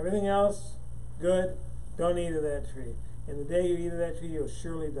 Everything else, good, don't eat of that tree. And the day you eat of that tree, you'll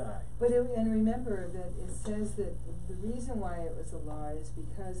surely die. But and remember that it says that the reason why it was a law is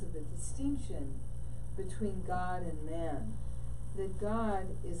because of the distinction between God and man. That God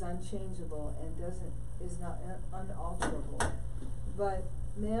is unchangeable and is not unalterable. But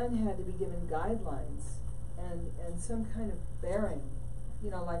man had to be given guidelines and some kind of bearing.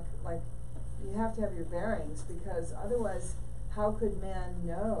 Like you have to have your bearings, because otherwise how could man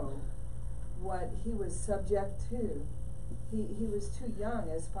know what he was subject to? He was too young,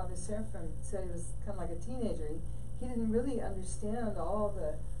 as Father Seraphim said. He was kind of like a teenager. He didn't really understand all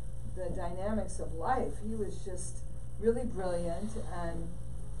the dynamics of life. He was just really brilliant and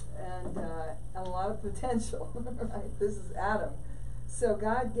a lot of potential. Right? This is Adam. So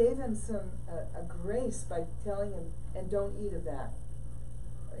God gave him a grace by telling him, and don't eat of that.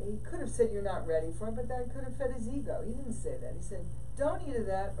 He could have said you're not ready for it, but that could have fed his ego. He didn't say that. He said, don't eat of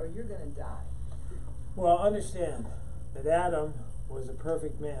that or you're going to die. Well, understand that Adam was a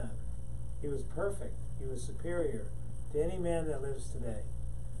perfect man. He was perfect. He was superior to any man that lives today.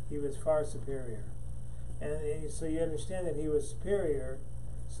 He was far superior. And so you understand that he was superior,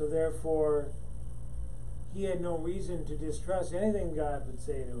 so therefore he had no reason to distrust anything God would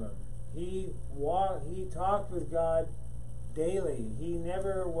say to him. He talked with God daily. He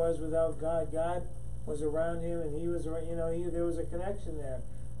never was without God. God was around him, and he was, there was a connection there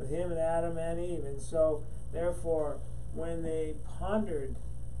with him and Adam and Eve. And so therefore, when they pondered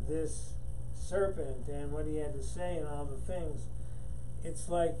this serpent and what he had to say and all the things, it's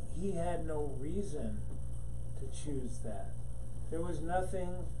like he had no reason to choose that. There was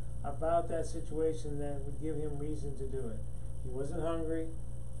nothing about that situation that would give him reason to do it. He wasn't hungry,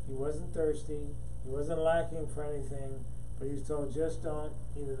 he wasn't thirsty, he wasn't lacking for anything, but he was told, just don't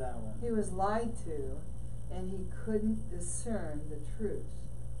eat of that one. He was lied to, and he couldn't discern the truth.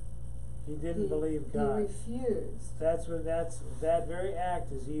 He didn't believe God. He refused. That very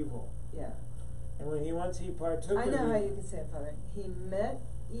act is evil. Yeah. And once he partook I of know how you can say it, Father. He met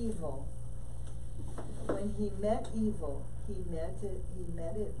evil. When he met evil, he met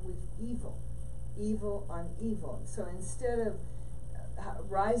it with evil. Evil on evil. So instead of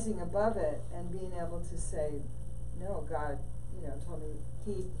rising above it and being able to say, no, God, told me,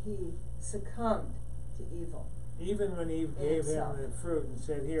 he succumbed to evil. Even when Eve gave him the fruit and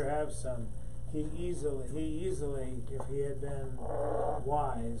said, here, have some, he easily, if he had been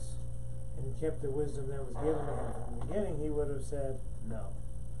wise and kept the wisdom that was given to him from the beginning, he would have said no.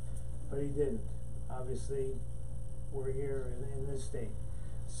 But he didn't. Obviously, we're here in this state.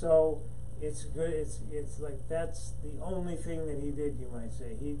 So it's good. It's like that's the only thing that he did, you might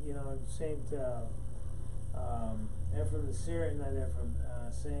say. Saint Ephraim the Syrian, not Ephraim,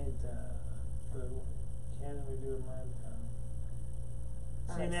 Saint, the canon we do in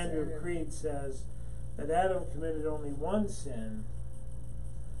St. Andrew of Crete says that Adam committed only one sin,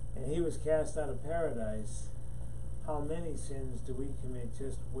 and he was cast out of paradise. How many sins do we commit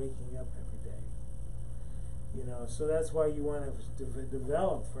just waking up every day? So that's why you want to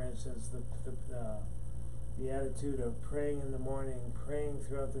develop, for instance, the attitude of praying in the morning, praying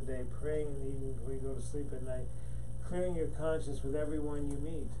throughout the day, praying in the evening before you go to sleep at night, clearing your conscience with everyone you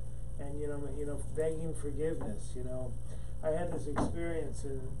meet, and begging forgiveness. I had this experience,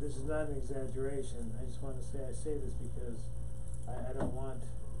 and this is not an exaggeration. I just want to say, I say this because I don't want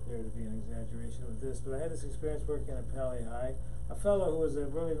there to be an exaggeration with this, but I had this experience working at Pali High. A fellow who was a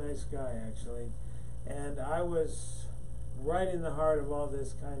really nice guy, actually, and I was right in the heart of all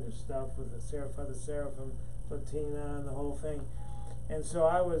this kind of stuff with the Father Seraphim, Latina, and the whole thing. And so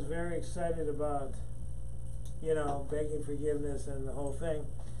I was very excited about, begging forgiveness and the whole thing.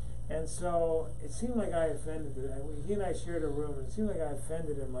 And so it seemed like I offended him. He and I shared a room, and it seemed like I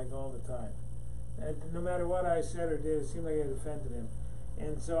offended him like all the time. And no matter what I said or did, it seemed like I had offended him.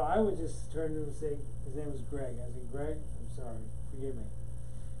 And so I would just turn to him and say, his name was Greg. I said, Greg, I'm sorry, forgive me.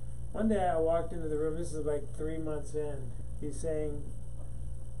 One day I walked into the room, this is like 3 months in, he's saying,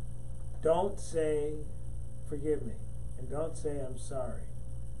 don't say, forgive me, and don't say I'm sorry.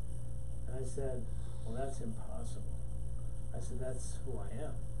 And I said, well, that's impossible. I said, that's who I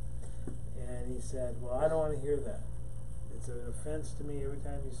am. And he said, well, I don't want to hear that. It's an offense to me every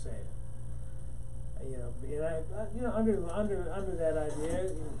time you say it. And I, under that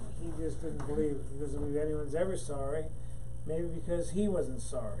idea, he just didn't believe. He doesn't believe anyone's ever sorry. Maybe because he wasn't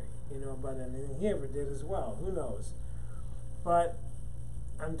sorry, about anything he ever did as well. Who knows? But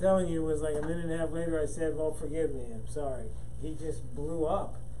I'm telling you, it was like a minute and a half later. I said, "Well, forgive me. I'm sorry." He just blew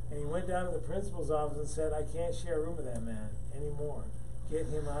up, and he went down to the principal's office and said, "I can't share a room with that man anymore. Get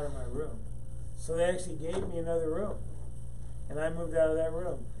him out of my room." So they actually gave me another room, and I moved out of that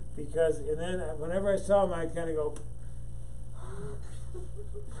room. And then whenever I saw him, I'd kind of go,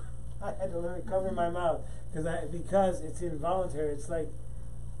 I had to literally cover my mouth because it's involuntary. It's like,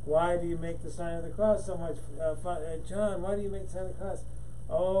 why do you make the sign of the cross so much? John, why do you make the sign of the cross?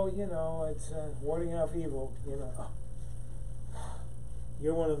 Oh, it's warding off evil.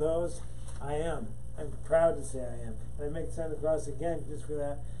 You're one of those? I am. I'm proud to say I am. And I make the sign of the cross again just for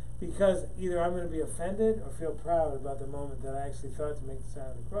that. Because either I'm going to be offended or feel proud about the moment that I actually thought to make the sign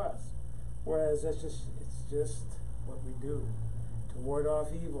of the cross. Whereas it's just what we do to ward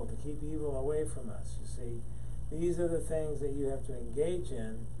off evil, to keep evil away from us, you see. These are the things that you have to engage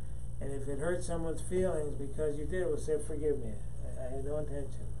in. And if it hurts someone's feelings because you did it, we'll say, forgive me. I had no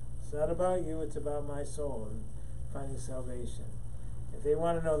intention. It's not about you, it's about my soul and finding salvation. If they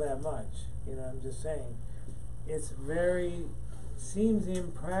want to know that much, I'm just saying, seems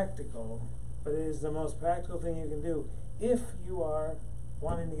impractical, but it is the most practical thing you can do if you are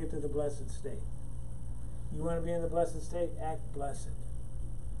wanting to get to the blessed state. You want to be in the blessed state? Act blessed.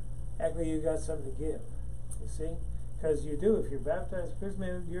 Act like you got something to give. You see? Because you do. If you're baptized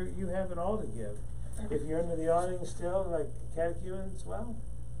Christian, you have it all to give. If you're under the awning still, like catechumens, well,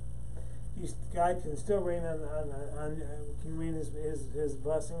 God can still rain can rain his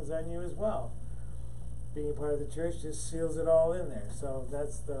blessings on you as well. Being a part of the church just seals it all in there. So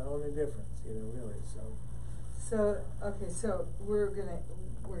that's the only difference, really. So we're gonna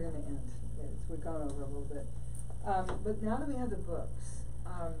end. We've gone over a little bit, but now that we have the books,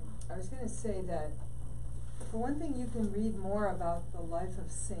 I was gonna say that for one thing, you can read more about the life of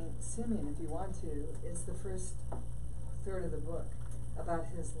Saint Simeon if you want to. It's the first third of the book about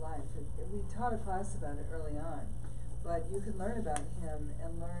his life. We taught a class about it early on, but you can learn about him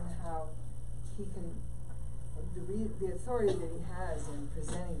and learn how he can. The authority that he has in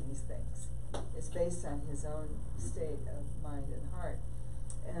presenting these things is based on his own state of mind and heart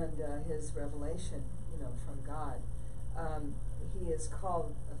and his revelation, from God. He is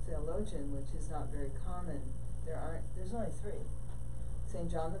called a theologian, which is not very common. There's only three: St.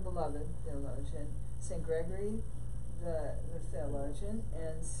 John the Beloved, theologian; St. Gregory, the theologian;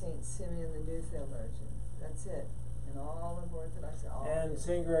 and St. Simeon, the new theologian. That's it. In all of Orthodoxy. And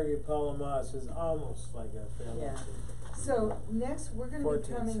St. Gregory Palamas is almost like a theologian. Yeah. So next we're going to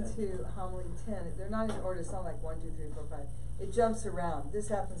be coming to Homily 10. They're not in order. It's not like 1, 2, 3, 4, 5. It jumps around. This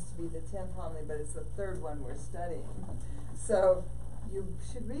happens to be the 10th homily, but it's the third one we're studying. So you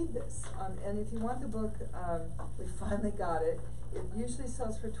should read this. And if you want the book, we finally got it. It usually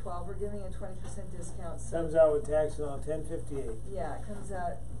sells for $12. We're giving a 20% discount. So comes out with tax and all $10.58. Yeah, it comes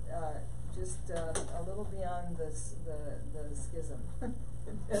out just a little beyond the schism.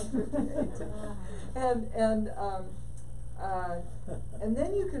 And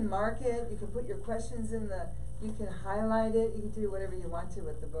then you can mark it. You can put your questions in you can highlight it. You can do whatever you want to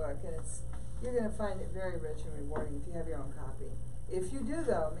with the book, and you're going to find it very rich and rewarding if you have your own copy. If you do,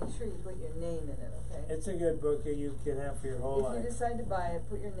 though, make sure you put your name in it. Okay. It's a good book that you can have for your whole life. If you decide to buy it,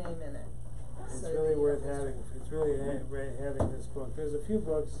 put your name in it. It's really worth having. It's really having this book. There's a few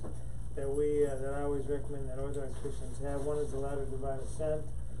books that I always recommend that Orthodox Christians have. One is the Ladder of Divine Ascent,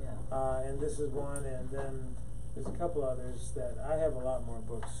 and this is one, and then there's a couple others that I have a lot more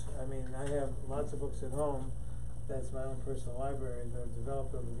books. I mean, I have lots of books at home. That's my own personal library that I've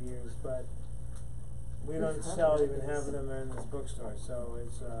developed over the years, but we don't sell even half of them are in this bookstore. So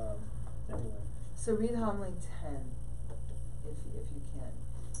it's anyway. So read Homily 10 if you can,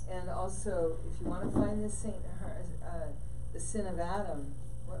 and also if you want to find this the sin of Adam.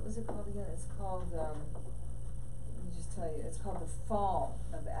 What was it called again? It's called, let me just tell you, it's called The Fall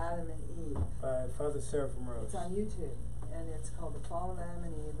of Adam and Eve. By Father Seraphim Rose. It's on YouTube. and it's called The Fall of Adam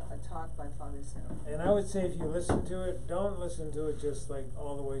and Eve, a talk by Father Sam. And I would say if you listen to it, don't listen to it just like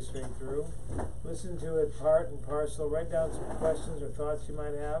all the way straight through. Listen to it part and parcel. Write down some questions or thoughts you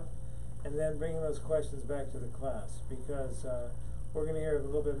might have, and then bring those questions back to the class, because we're going to hear a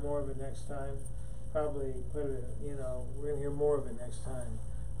little bit more of it next time. Probably we're going to hear more of it next time.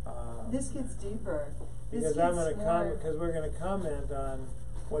 This gets deeper. Because because we're going to comment on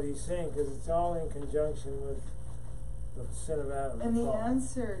what he's saying, because it's all in conjunction with the sin of Adam. And the fall.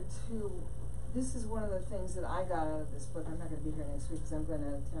 answer to, this is one of the things that I got out of this book. I'm not going to be here next week because I'm going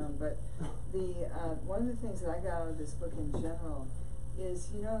out of town, but one of the things that I got out of this book in general is,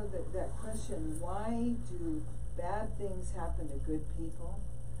 that question, why do bad things happen to good people?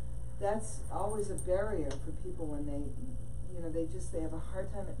 That's always a barrier for people when they have a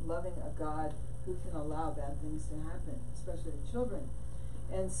hard time at loving a God who can allow bad things to happen, especially to children.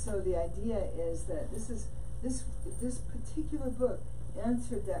 And so the idea is that this particular book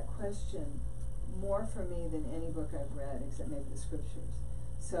answered that question more for me than any book I've read, except maybe the scriptures.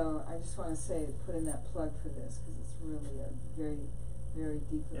 So I just want to put in that plug for this, because it's really a very, very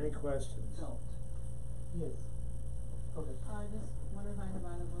deeply Any questions? felt. Yes. Okay. I just wonder if I can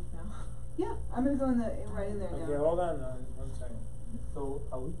buy the book now. Yeah, I'm going to go right in there now. Okay, hold on 1 second. So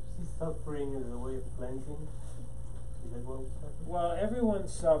are we to see suffering as a way of cleansing? Is that what we said? Well, everyone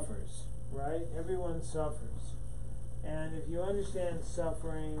suffers, right? Everyone suffers. And if you understand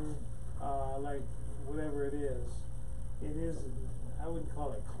suffering, like whatever it is, I wouldn't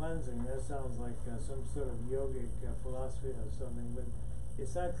call it cleansing. That sounds like some sort of yogic philosophy or something, but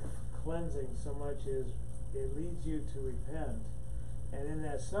it's not cleansing so much as it leads you to repent. And in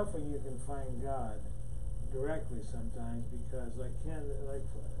that suffering you can find God directly sometimes, because like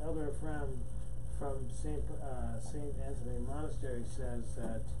Elder Ephraim from Saint Anthony Monastery says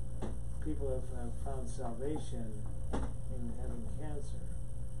that people have found salvation in having cancer,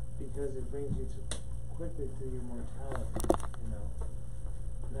 because it brings you quickly to your mortality.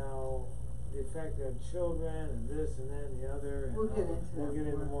 Now the effect of children and this and that and the other, and We'll get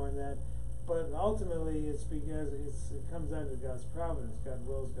into more in that. But ultimately, it's because it comes down to God's providence. God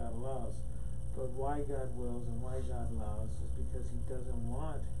wills, God allows. But why God wills and why God allows is because He doesn't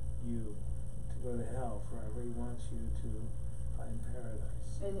want you to go to hell forever. He wants you to find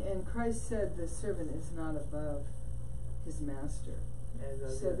paradise. And Christ said the servant is not above his master. And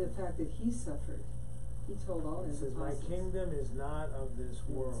So the fact that He suffered, He told all He His says, "My apostles. kingdom is not of this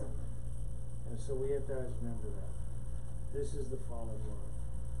world." And so we have to always remember that. This is the fallen world.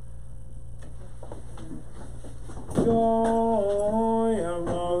 Joy of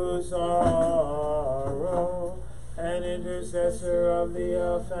all who sorrow, an intercessor of the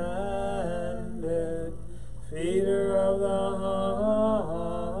offended, feeder of the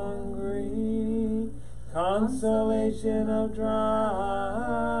hungry, consolation of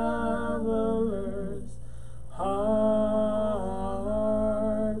travelers, harbor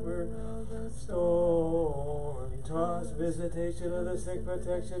of the storm-tossed, visitation of the sick,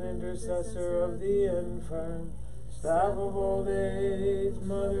 protection, intercessor of the infirm, staff of old age,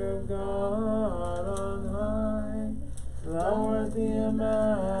 mother of God on high, thou art the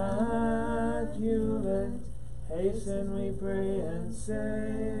immaculate, hasten we pray and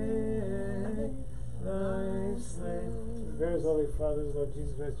say, thy slave. Prayers, Holy Fathers, Lord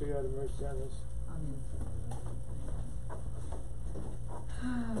Jesus Christ, your God, have mercy on us. Amen.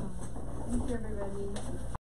 Thank you, everybody.